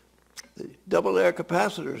the double air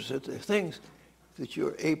capacitors, the things that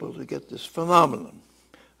you're able to get this phenomenon.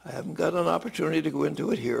 I haven't got an opportunity to go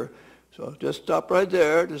into it here, so I'll just stop right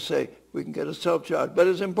there to say we can get a self-charge. But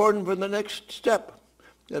it's important for the next step.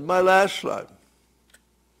 And my last slide.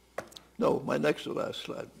 No, my next to last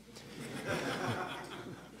slide.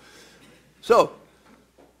 So,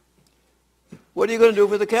 what are you going to do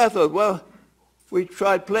for the cathode? Well, we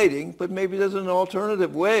tried plating, but maybe there's an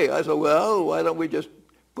alternative way. I said, well, why don't we just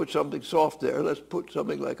put something soft there? Let's put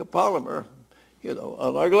something like a polymer,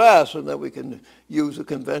 on our glass, and then we can use a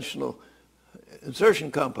conventional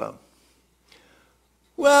insertion compound.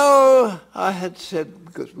 Well, I had said,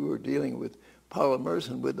 because we were dealing with polymers,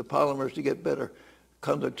 and with the polymers to get better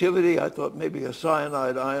conductivity, I thought maybe a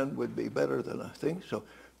cyanide ion would be better than a thing. So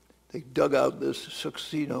they dug out this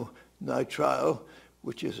succinonitrile,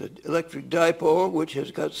 which is an electric dipole, which has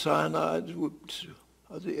got cyanides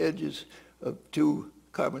at the edges of two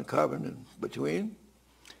carbon-carbon in between.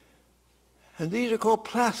 And these are called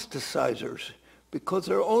plasticizers because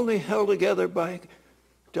they're only held together by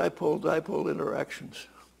dipole-dipole interactions.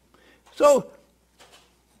 So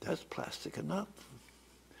that's plastic enough.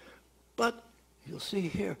 But you'll see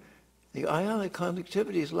here, the ionic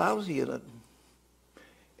conductivity is lousy in it.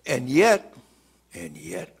 And yet,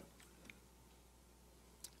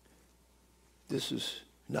 this is,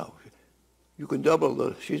 now, you can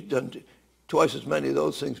double she's done twice as many of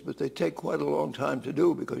those things, but they take quite a long time to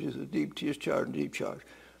do because it's a deep discharge and deep charge.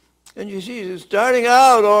 And you see, it's starting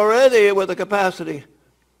out already with a capacity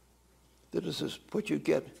that is what you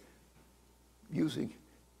get using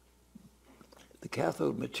the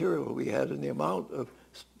cathode material we had and the amount of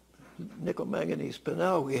nickel manganese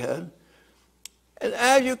spinel we had. And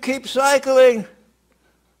as you keep cycling,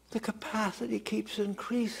 the capacity keeps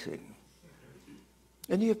increasing.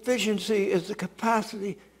 And the efficiency is the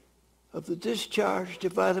capacity of the discharge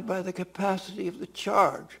divided by the capacity of the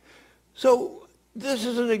charge. So this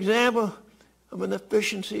is an example of an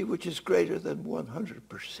efficiency which is greater than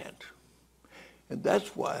 100%. And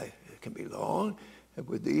that's why it can be long. And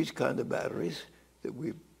with these kind of batteries that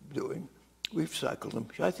we're doing, we've cycled them.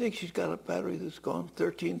 I think she's got a battery that's gone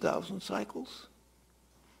 13,000 cycles.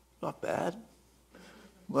 Not bad.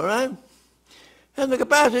 All right? And the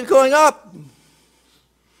capacity is going up.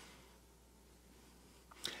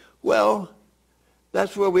 Well,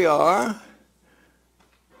 that's where we are.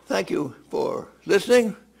 Thank you for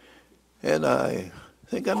listening, and I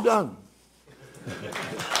think I'm done.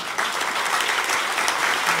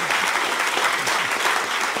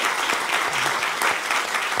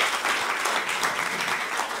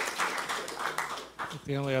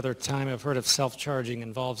 The only other time I've heard of self-charging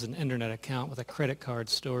involves an internet account with a credit card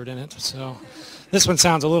stored in it. So this one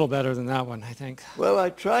sounds a little better than that one, I think. Well, I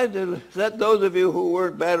tried to let those of you who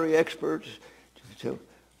weren't battery experts to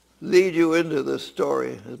lead you into the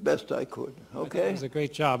story as best I could. Okay? It was a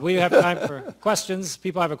great job. We have time for questions.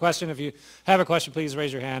 People have a question. If you have a question, please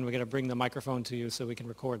raise your hand. We're going to bring the microphone to you so we can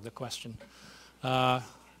record the question. Do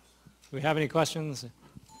we have any questions?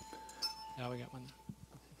 Yeah, we got one.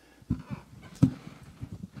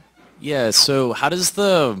 Yeah, so how do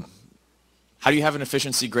you have an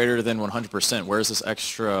efficiency greater than 100%? Where is this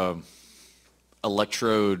extra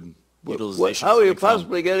electrode utilization? How are you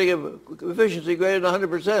possibly getting an efficiency greater than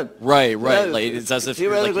 100%? Right. Like, it's as if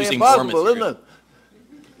you're like using more material. Isn't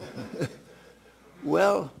it?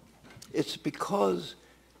 Well, it's because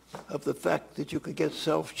of the fact that you can get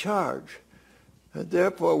self-charge. And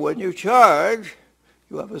therefore, when you charge,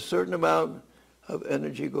 you have a certain amount of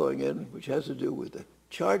energy going in, which has to do with the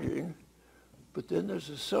charging, but then there's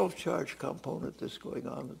a self-charge component that's going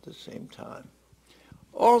on at the same time.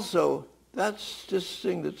 Also, that's this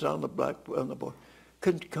thing that's on the board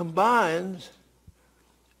combines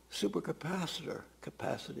supercapacitor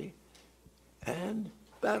capacity and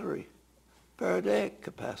battery Faradaic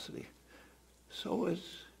capacity. So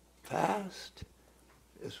it's fast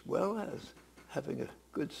as well as having a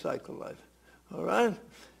good cycle life. All right?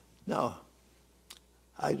 Now,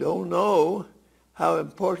 I don't know how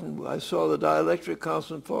important, I saw the dielectric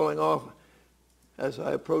constant falling off as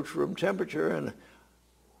I approached room temperature,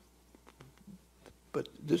 but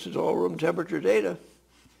this is all room temperature data.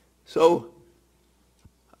 So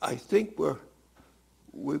I think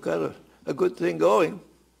we've got a good thing going.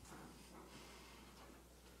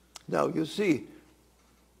 Now you see,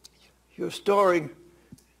 you're storing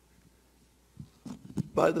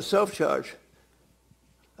by the self-charge,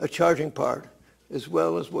 a charging part as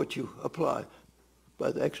well as what you apply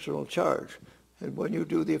by the external charge. And when you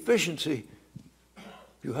do the efficiency,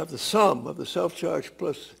 you have the sum of the self-charge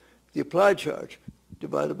plus the applied charge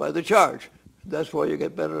divided by the charge. That's why you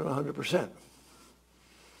get better than 100%.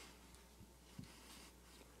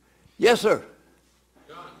 Yes, sir.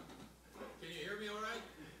 John, can you hear me all right?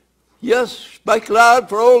 Yes, speak loud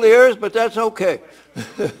for old ears, but that's okay.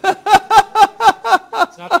 It's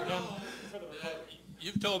not for him.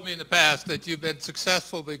 You've told me in the past that you've been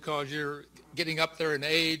successful because you're getting up there in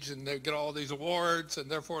age and they get all these awards, and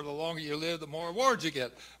therefore the longer you live, the more awards you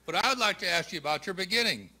get. But I would like to ask you about your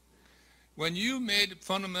beginning. When you made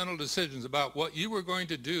fundamental decisions about what you were going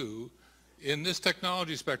to do in this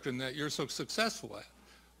technology spectrum that you're so successful at,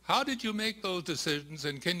 how did you make those decisions,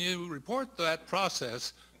 and can you report that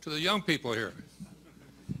process to the young people here?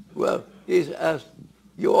 Well, he's asked,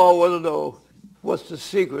 you all want to know what's the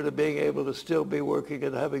secret of being able to still be working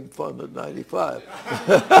and having fun at 95?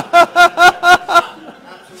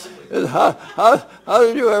 And how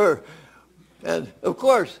did you ever? And of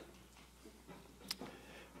course,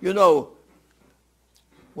 you know,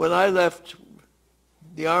 when I left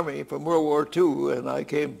the Army from World War II and I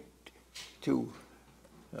came to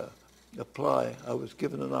apply, I was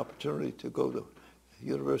given an opportunity to go to the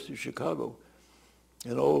University of Chicago.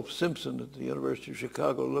 And old Simpson at the University of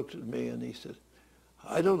Chicago looked at me and he said,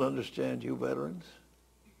 I don't understand you veterans.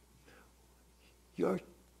 You're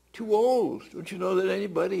too old. Don't you know that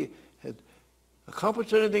anybody had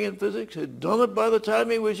accomplished anything in physics, had done it by the time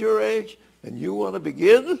he was your age, and you want to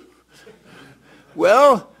begin?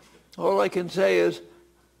 Well, all I can say is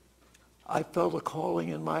I felt a calling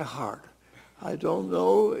in my heart. I don't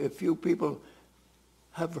know if you people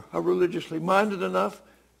are religiously minded enough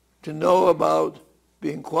to know about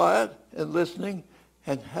being quiet and listening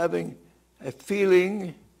and having a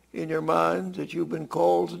feeling in your mind that you've been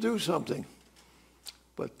called to do something.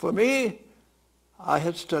 But for me, I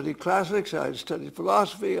had studied classics, I had studied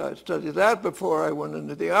philosophy, I had studied that before I went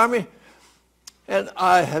into the Army, and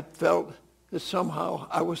I had felt that somehow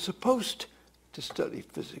I was supposed to study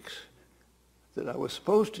physics, that I was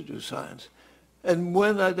supposed to do science. And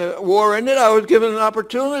when the war ended, I was given an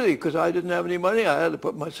opportunity because I didn't have any money. I had to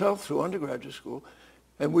put myself through undergraduate school.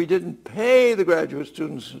 And we didn't pay the graduate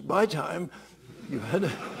students at my time. You had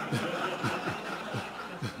to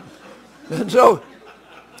and so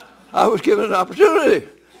I was given an opportunity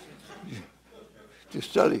to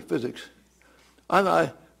study physics. And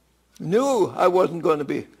I knew I wasn't going to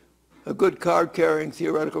be a good card-carrying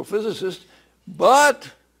theoretical physicist, but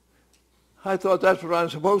I thought that's what I'm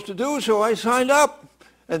supposed to do, so I signed up.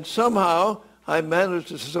 And somehow I managed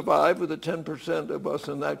to survive with the 10% of us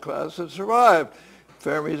in that class that survived.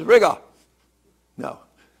 Fermi's rigor. Now,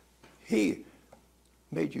 he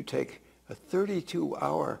made you take a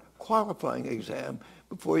 32-hour qualifying exam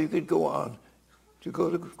before you could go on to go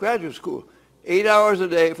to graduate school. 8 hours a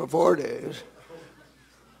day for 4 days.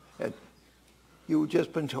 And you've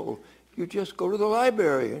just been told, you just go to the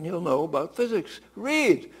library and you'll know about physics.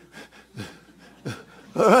 Read.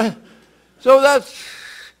 All right? So that's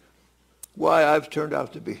why I've turned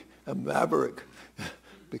out to be a maverick,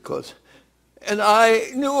 because, and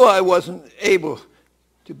I knew I wasn't able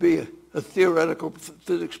to be a theoretical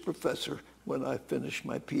physics professor when I finished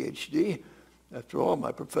my PhD. After all,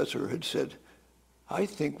 my professor had said, I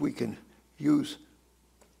think we can use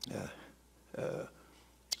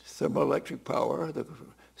thermoelectric power, the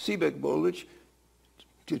Seebeck voltage,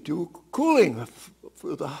 to do cooling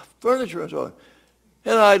for the furniture and so on.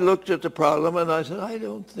 And I looked at the problem and I said, I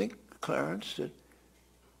don't think, Clarence, that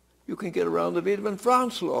you can get around the Wiedemann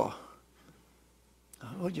Franz law.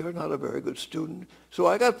 Oh, you're not a very good student. So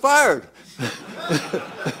I got fired.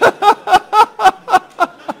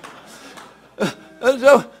 And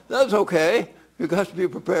so that's okay. You got to be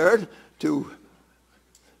prepared to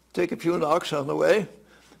take a few knocks on the way.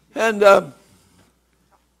 And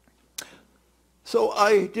so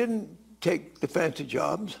I didn't take the fancy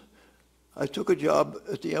jobs. I took a job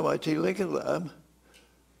at the MIT Lincoln Lab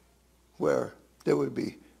where there would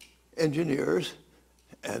be engineers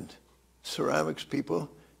and ceramics people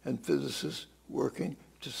and physicists working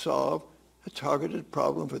to solve a targeted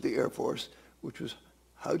problem for the Air Force, which was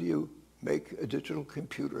how do you make a digital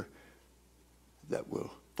computer that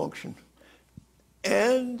will function.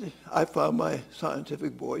 And I found my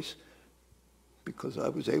scientific voice because I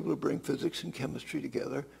was able to bring physics and chemistry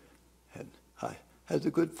together, and I had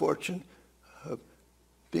the good fortune of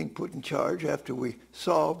being put in charge after we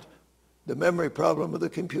solved the memory problem of the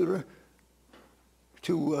computer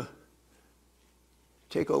to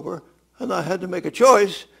take over. And I had to make a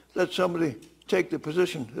choice, let somebody take the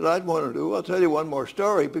position that I'd want to do, I'll tell you one more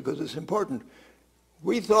story because it's important.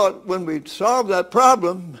 We thought when we'd solved that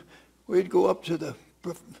problem, we'd go up to the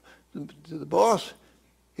boss.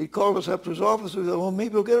 He'd call us up to his office. We thought, well,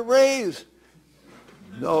 maybe we'll get a raise.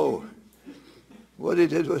 No. What he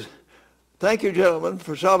did was, thank you, gentlemen,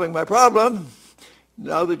 for solving my problem.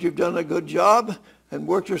 Now that you've done a good job and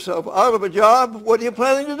worked yourself out of a job, what are you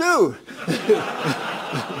planning to do?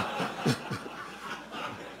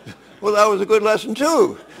 Well, that was a good lesson,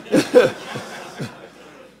 too.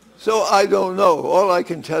 So I don't know. All I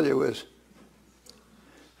can tell you is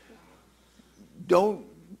don't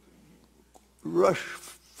rush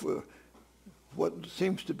for what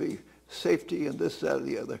seems to be safety and this, that, or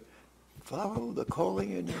the other. Follow the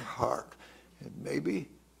calling in your heart. And maybe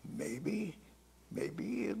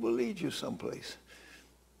it will lead you someplace.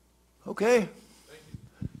 Okay?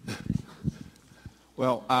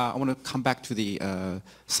 Well, I want to come back to the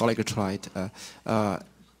solid electrolyte.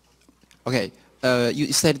 Okay,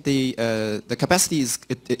 you said the capacity is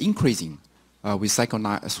increasing with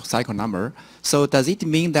cycle number. So does it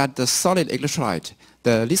mean that the solid electrolyte,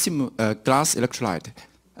 the lithium glass electrolyte,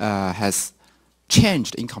 has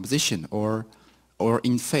changed in composition or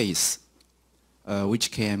in phase,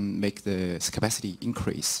 which can make the capacity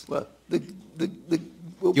increase? Well,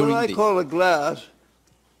 what I call a glass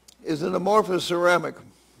is an amorphous ceramic.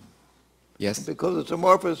 Yes. Because it's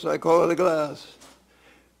amorphous, I call it a glass.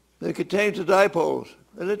 It contains the dipoles,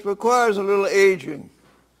 and it requires a little aging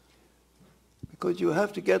because you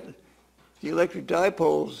have to get the electric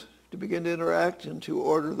dipoles to begin to interact and to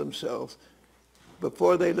order themselves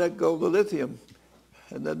before they let go of the lithium.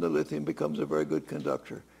 And then the lithium becomes a very good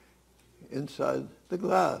conductor inside the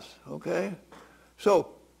glass, okay? So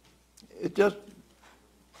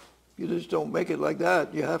you just don't make it like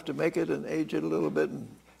that. You have to make it and age it a little bit, and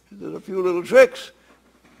there's a few little tricks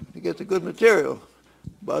to get the good material.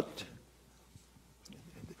 But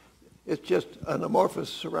it's just an amorphous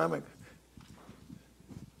ceramic.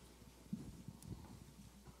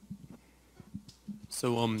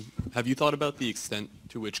 So have you thought about the extent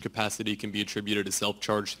to which capacity can be attributed to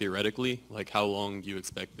self-charge theoretically? Like how long do you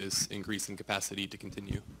expect this increase in capacity to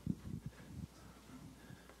continue?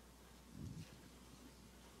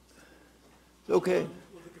 Okay,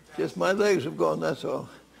 just my legs have gone, that's all.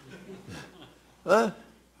 Huh?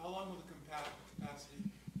 How long will the capacity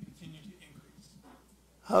continue to increase?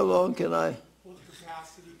 How long can I? Will the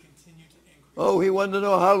capacity continue to increase? Oh, he wanted to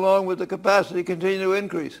know how long would the capacity continue to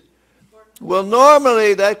increase. Well,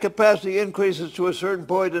 normally that capacity increases to a certain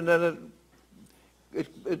point and then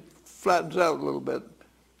it flattens out a little bit.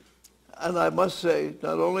 And I must say,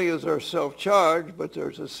 not only is there self-charge, but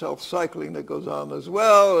there's a self-cycling that goes on as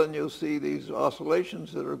well, and you'll see these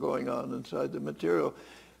oscillations that are going on inside the material.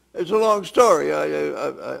 It's a long story.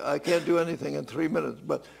 I can't do anything in 3 minutes,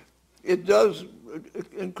 but it does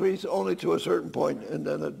increase only to a certain point, and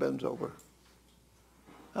then it bends over.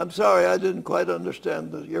 I'm sorry, I didn't quite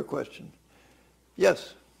understand your question.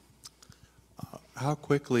 Yes? How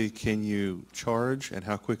quickly can you charge and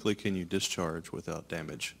how quickly can you discharge without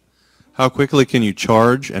damage? How quickly can you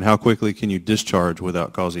charge and how quickly can you discharge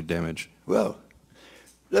without causing damage? Well,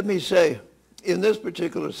 let me say, in this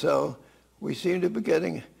particular cell, we seem to be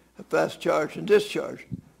getting a fast charge and discharge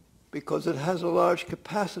because it has a large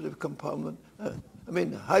capacitive component,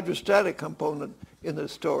 hydrostatic component in the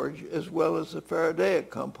storage as well as the Faradaic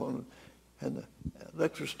component. And the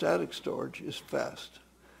electrostatic storage is fast.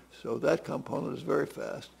 So that component is very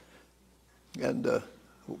fast. And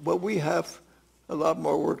but we have a lot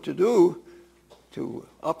more work to do to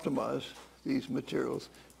optimize these materials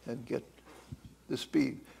and get the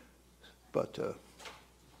speed. But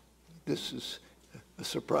this is a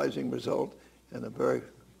surprising result and a very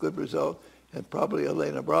good result. And probably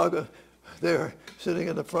Elena Braga there sitting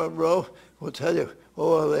in the front row will tell you,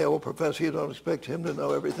 oh, the old professor, you don't expect him to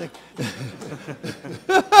know everything. This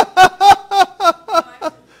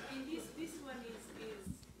one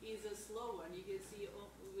is a slow one. You can see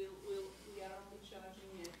we are only charging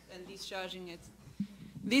it and discharging it.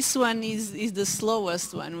 This one is the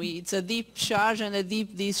slowest one. It's a deep charge and a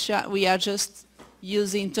deep discharge. We are just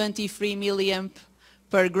using 23 milliamp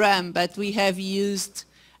per gram, but we have used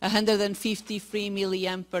 153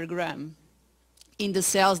 milliamp per gram in the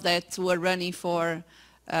cells that were running for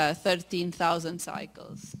 13,000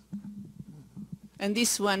 cycles. And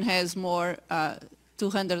this one has more,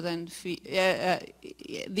 this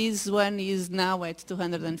one is now at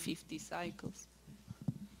 250 cycles.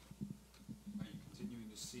 Are you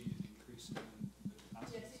continuing to see an increase in the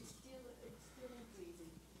capacity? Yes, it's still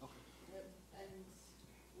increasing. Okay. And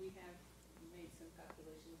we have made some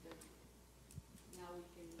calculations that now we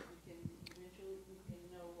can eventually actually we can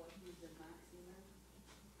know what is the maximum,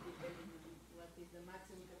 depending on what is the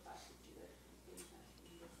maximum capacity that we can have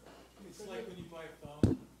in the cell. It's like when you buy a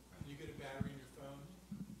phone, and you get a battery in your phone,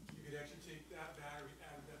 you could actually take that battery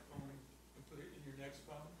out of that phone and put it in your next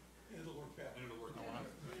phone, and it'll work better. And it'll work better.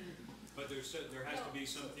 But there has to be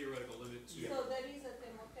some theoretical limit to. So there is a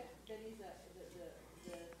the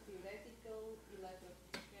theoretical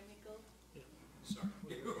electrochemical. Sorry.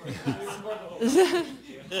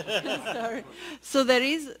 Sorry. So there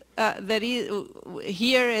is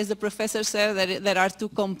here, as the professor said, there are two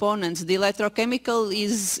components. The electrochemical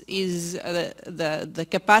is the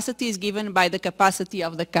capacity is given by the capacity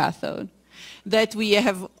of the cathode that we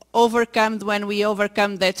have overcome when we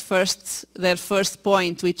overcome that first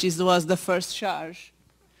point, which was the first charge.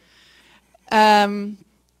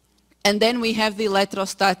 And then we have the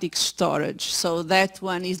electrostatic storage. So that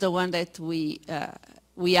one is the one that we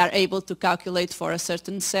are able to calculate for a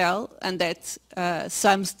certain cell, and that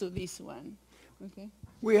sums to this one. Okay.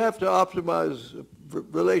 We have to optimize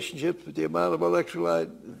relationships with the amount of electrolyte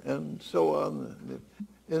and so on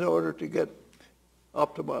in order to get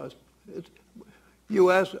optimized.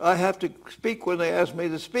 I have to speak when they ask me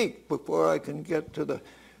to speak before I can get to the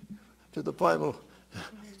final.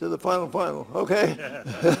 To the final, okay?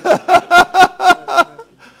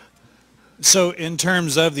 So in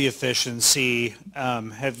terms of the efficiency,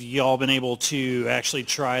 have you all been able to actually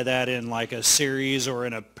try that in like a series or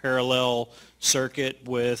in a parallel circuit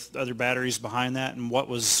with other batteries behind that? And what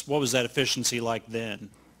was that efficiency like then?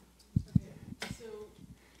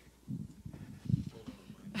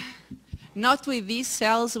 Not with these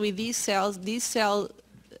cells. The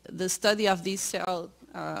study of this cell,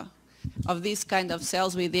 of this kind of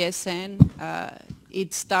cells with ESN,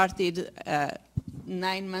 it started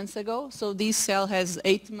 9 months ago. So this cell has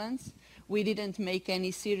 8 months. We didn't make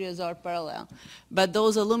any series or parallel. But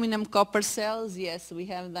those aluminum copper cells, yes, we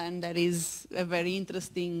have done. That is a very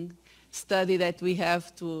interesting study that we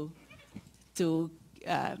have to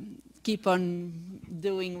keep on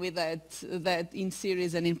doing with that in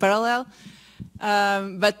series and in parallel.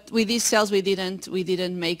 But with these cells, we didn't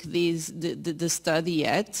make the study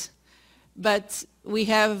yet. But we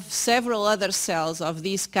have several other cells of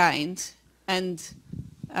this kind, and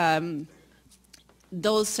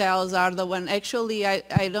those cells are the one. Actually,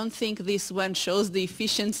 I don't think this one shows the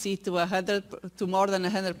efficiency to more than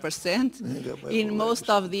 100%. In most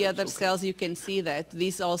of the other cells, you can see that.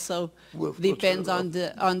 This also depends on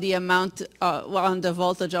the amount, on the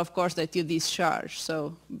voltage, of course, that you discharge.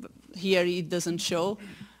 So here it doesn't show,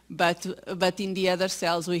 but in the other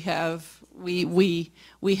cells we have the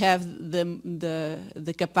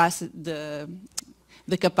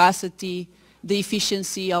capacity, the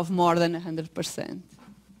efficiency of more than 100%.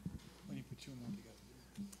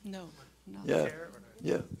 No.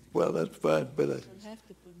 Yeah. Well, that's fine, but Don't have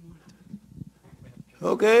to put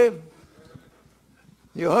more. okay.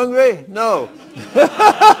 You hungry? No.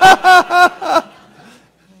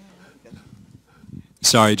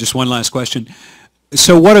 Sorry, just one last question.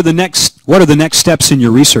 So what are the next steps in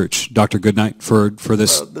your research, Dr. Goodnight, for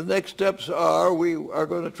this? The next steps are we are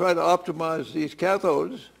going to try to optimize these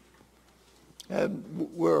cathodes, and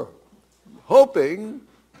we're hoping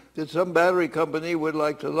that some battery company would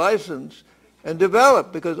like to license and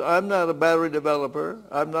develop, because I'm not a battery developer.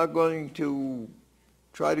 I'm not going to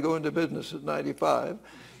try to go into business at 95,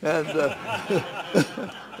 and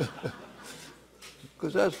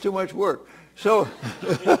because that's too much work. So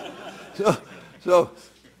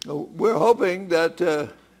we're hoping that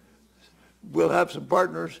we'll have some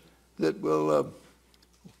partners that will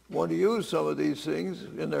want to use some of these things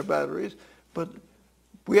in their batteries. But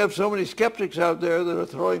we have so many skeptics out there that are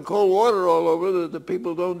throwing cold water all over that the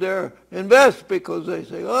people don't dare invest, because they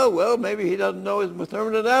say, oh, well, maybe he doesn't know his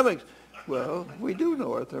thermodynamics. Well, we do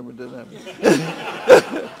know our thermodynamics.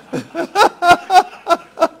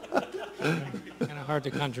 Kind of hard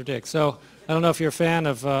to contradict. So I don't know if you're a fan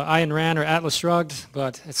of Ayn Rand or Atlas Shrugged,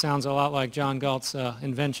 but it sounds a lot like John Galt's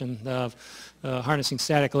invention of harnessing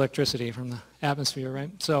static electricity from the atmosphere,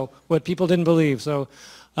 right? So what people didn't believe. So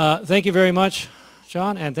thank you very much,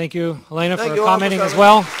 John, and thank you, Elena, for commenting as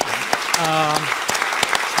well.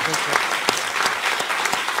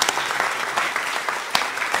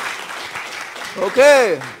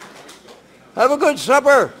 Okay. Have a good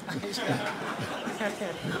supper.